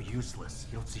 You're useless.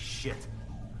 You don't see shit.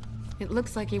 It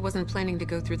looks like he wasn't planning to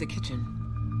go through the kitchen.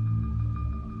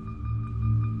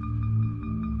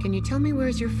 Can you tell me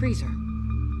where's your freezer?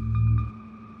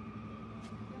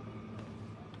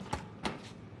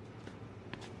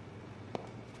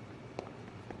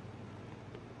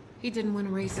 He didn't want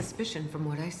to raise suspicion from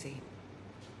what I see.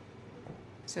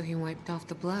 So he wiped off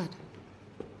the blood.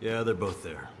 Yeah, they're both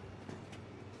there.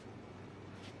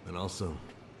 And also,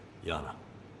 Yana.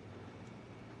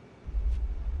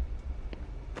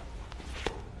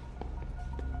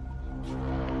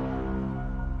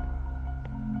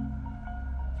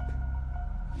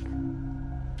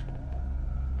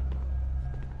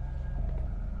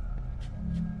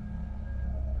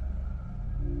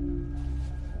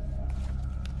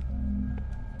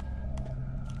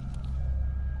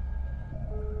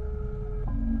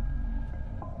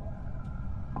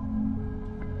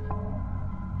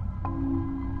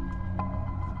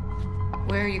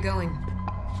 Where are you going?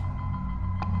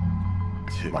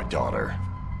 To my daughter.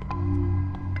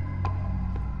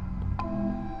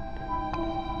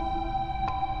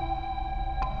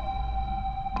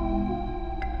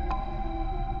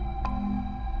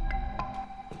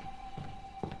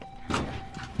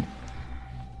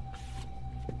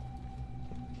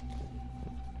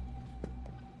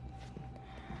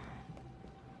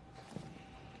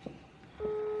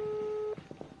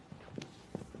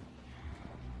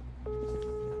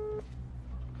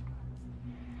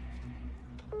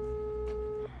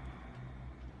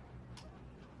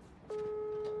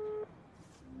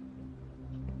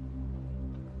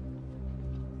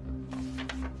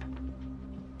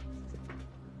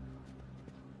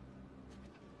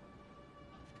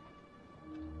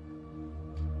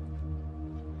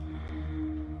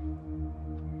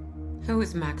 Who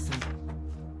is Maxim?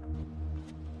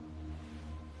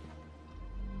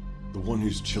 The one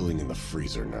who's chilling in the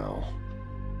freezer now.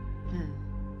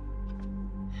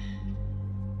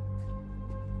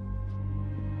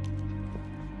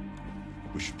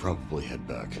 We should probably head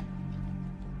back.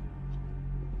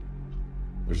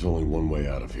 There's only one way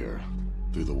out of here.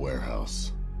 Through the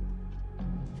warehouse.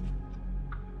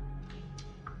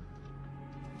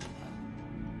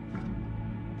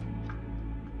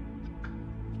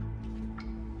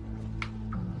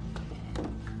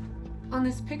 On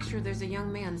this picture, there's a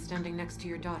young man standing next to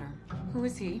your daughter. Who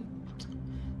is he?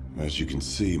 As you can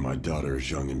see, my daughter is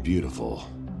young and beautiful.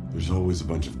 There's always a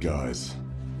bunch of guys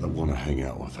that want to hang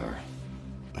out with her.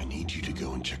 I need you to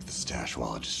go and check the stash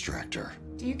while I distract her.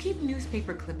 Do you keep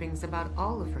newspaper clippings about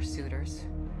all of her suitors?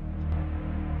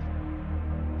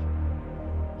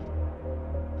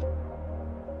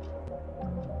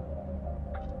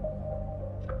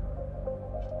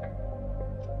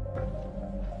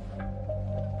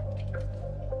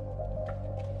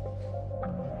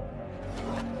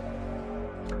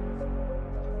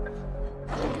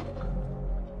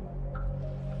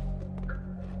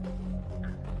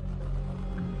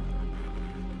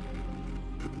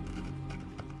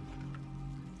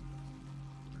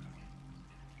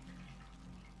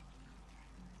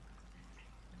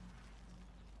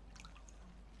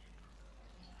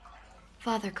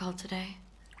 Father called today.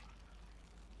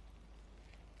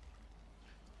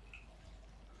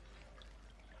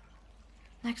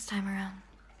 Next time around,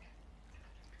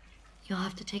 you'll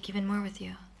have to take even more with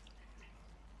you.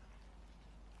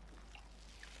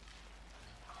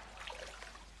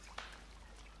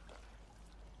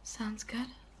 Sounds good?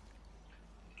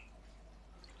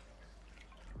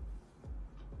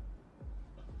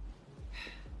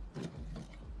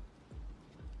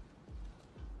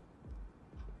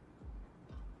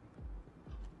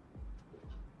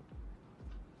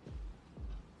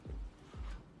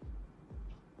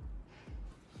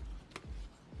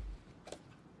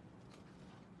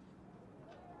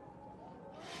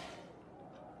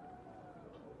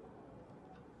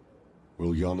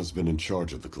 Well, Yana's been in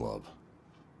charge of the club.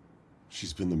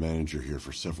 She's been the manager here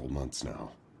for several months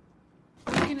now.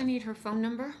 I'm gonna need her phone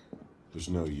number. There's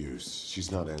no use.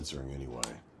 She's not answering anyway.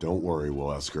 Don't worry,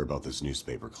 we'll ask her about this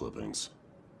newspaper clippings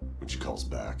when she calls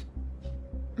back.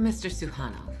 Mr.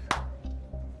 Suhanov,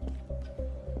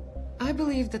 I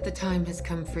believe that the time has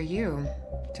come for you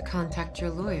to contact your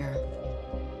lawyer.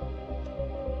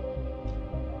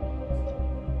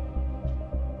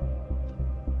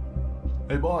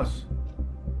 Hey, boss.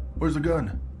 Where's the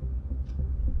gun?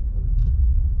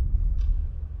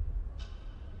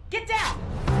 Get down!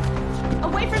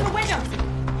 Away from the windows!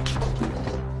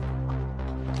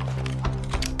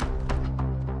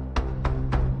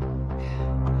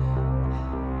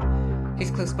 He's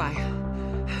close by.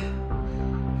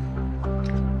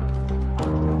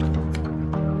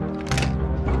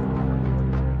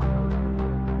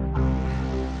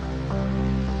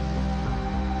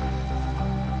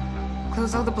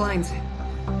 Close all the blinds.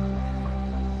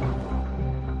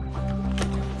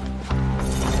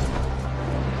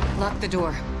 Lock the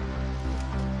door.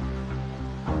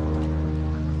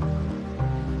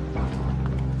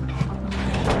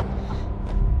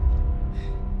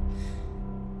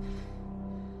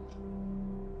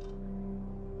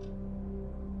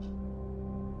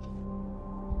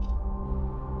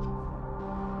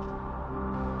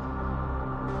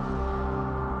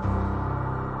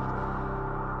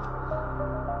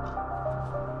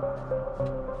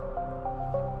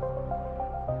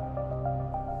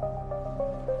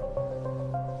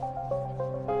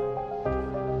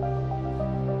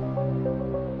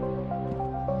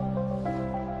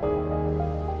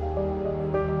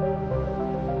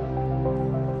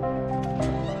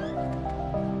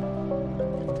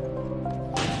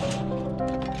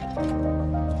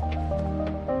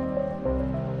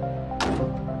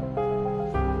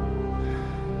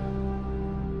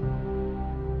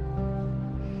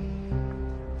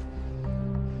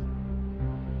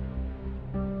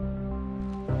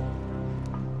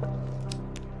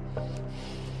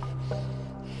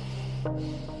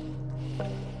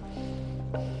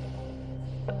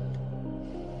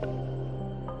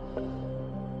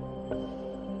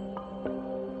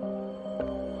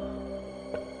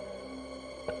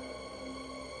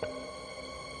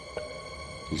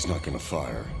 He's not gonna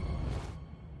fire.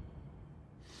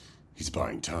 He's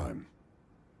buying time.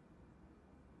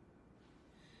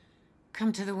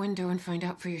 Come to the window and find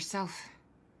out for yourself.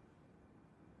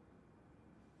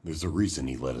 There's a reason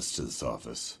he led us to this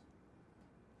office.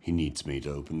 He needs me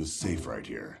to open the safe right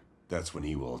here. That's when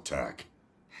he will attack.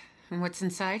 And what's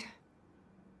inside?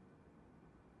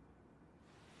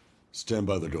 Stand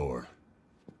by the door.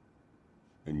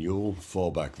 And you'll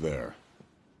fall back there.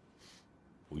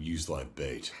 We'll use live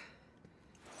bait.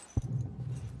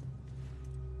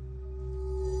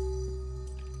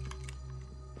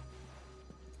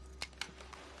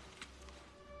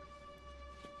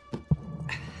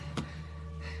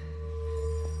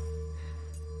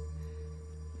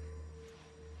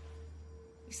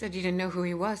 You said you didn't know who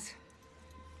he was.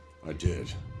 I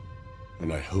did.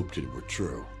 And I hoped it were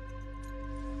true.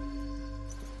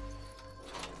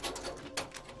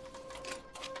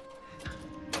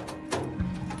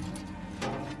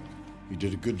 He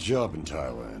did a good job in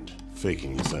Thailand,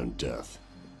 faking his own death.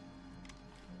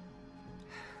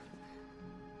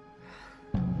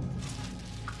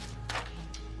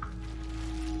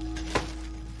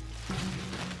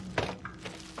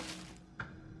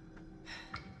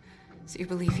 So you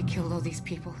believe he killed all these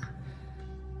people?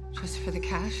 Just for the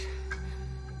cash?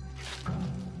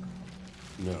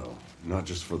 No, not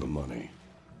just for the money.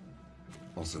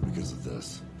 Also because of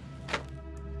this.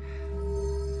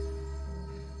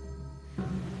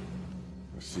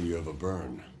 I see you have a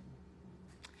burn.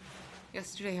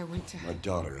 Yesterday I went to... My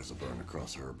daughter has a burn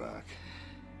across her back.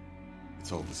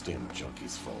 It's all this damn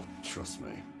junkie's fault, trust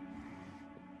me.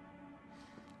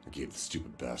 I gave the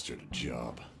stupid bastard a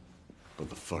job. But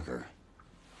the fucker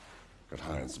got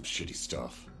high on some shitty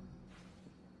stuff.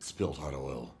 Spilled hot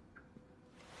oil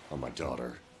on my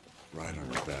daughter, right on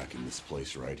her back in this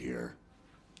place right here.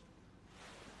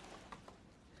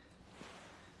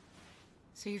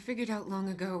 So you figured out long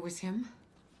ago it was him?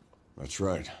 That's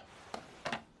right.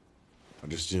 I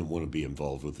just didn't want to be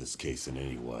involved with this case in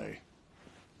any way.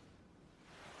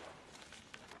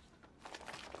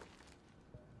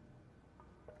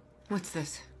 What's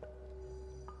this?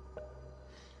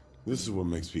 This is what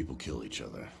makes people kill each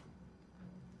other.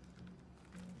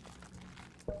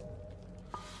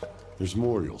 There's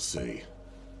more you'll see.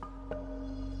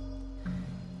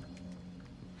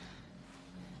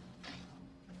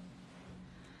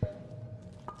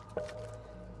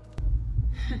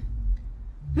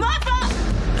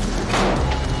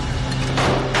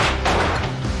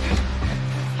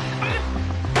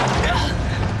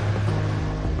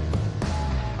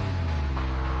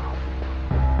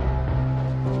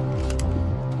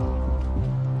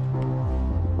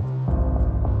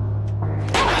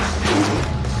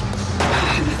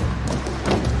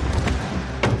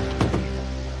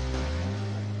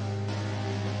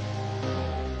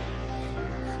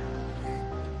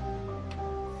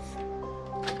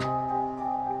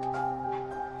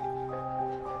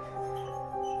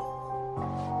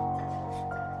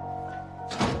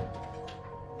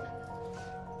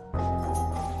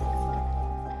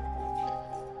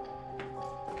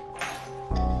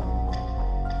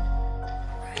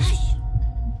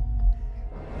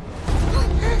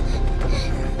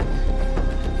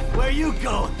 are you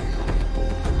going?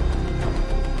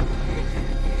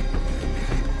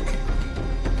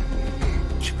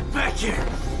 Get back here!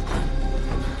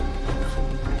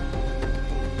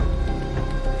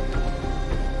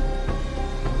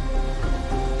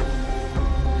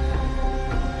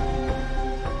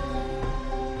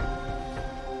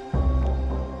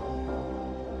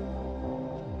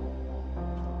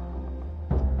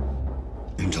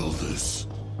 And all this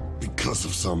because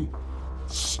of some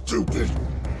stupid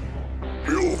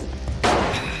mule.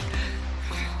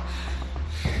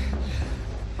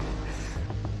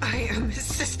 I am his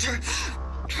sister.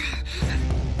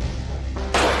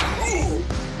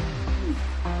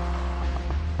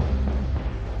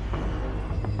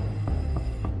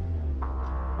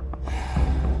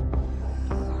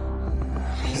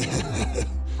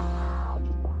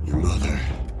 Your mother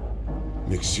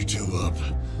mixed you two up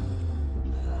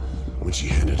when she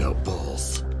handed out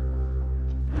balls.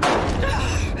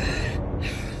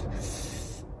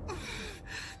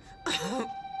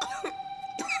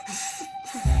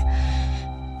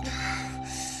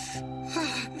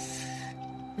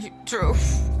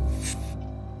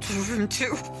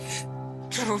 You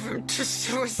drove him to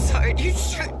suicide. You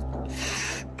should.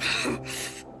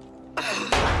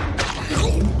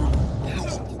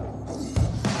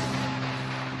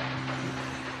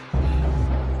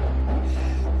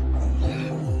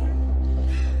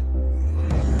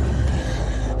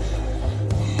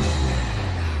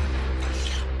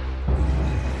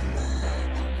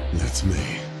 That's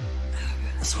me.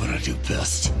 That's what I do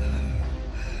best.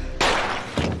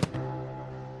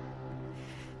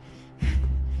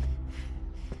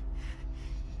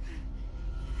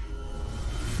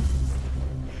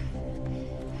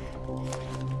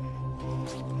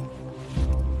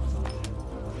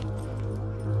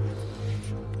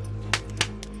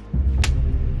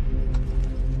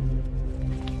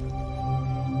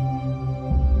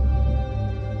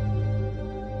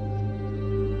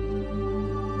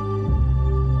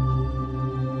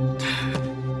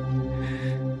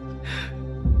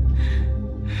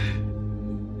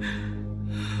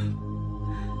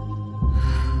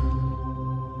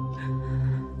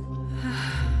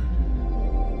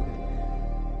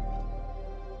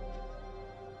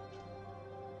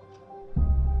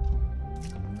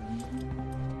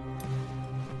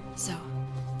 So,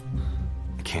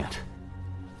 I can't.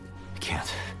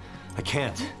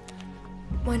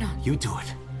 why not? You do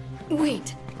it.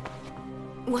 Wait.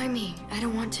 Why me? I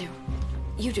don't want to.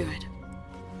 You do it.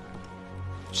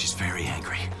 She's very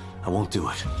angry. I won't do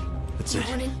it. That's it.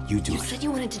 You do You it. said you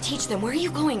wanted to teach them. Where are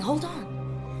you going? Hold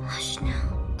on. Hush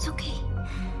now. It's okay.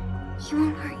 He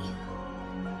won't hurt you.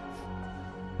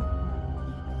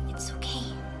 It's okay.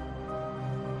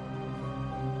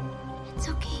 It's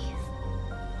okay.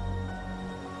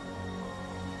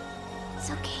 It's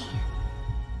okay.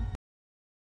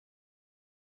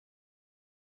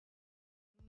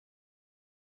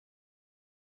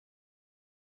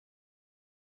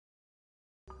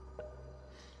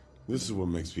 This is what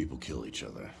makes people kill each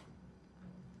other.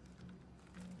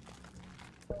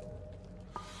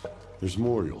 There's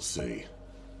more you'll see.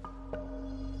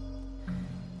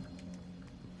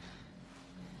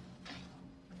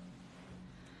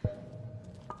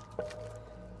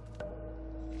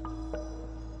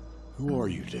 Who are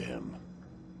you to him?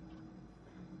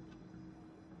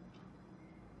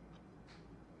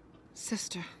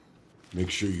 Sister. Make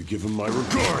sure you give him my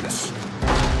regards!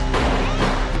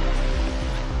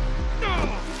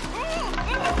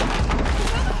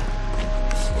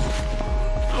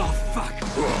 Oh, fuck!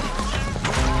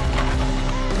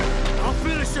 I'll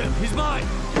finish him! He's mine!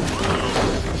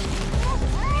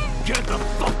 Get the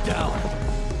fuck down!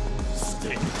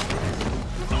 Stay.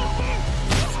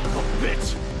 Oh,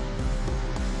 bitch!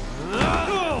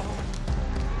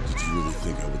 Did you really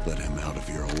think I would let him out of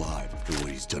here alive after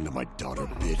what he's done to my daughter,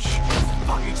 bitch?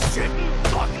 Fucking shit!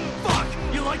 Fuck! Fuck!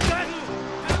 You like that?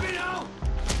 Have me now!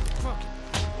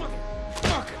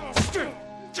 Fuck! Stay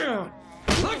down!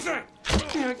 Like that!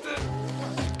 Like that!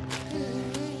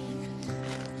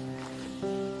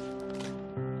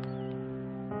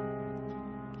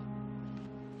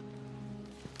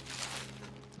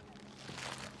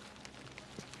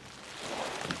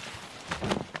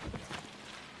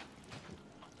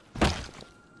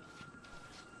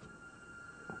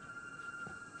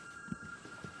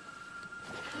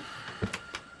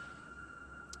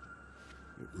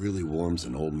 Really warms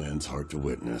an old man's heart to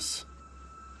witness.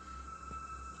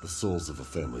 The souls of a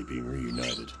family being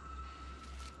reunited.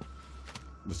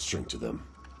 Let's drink to them.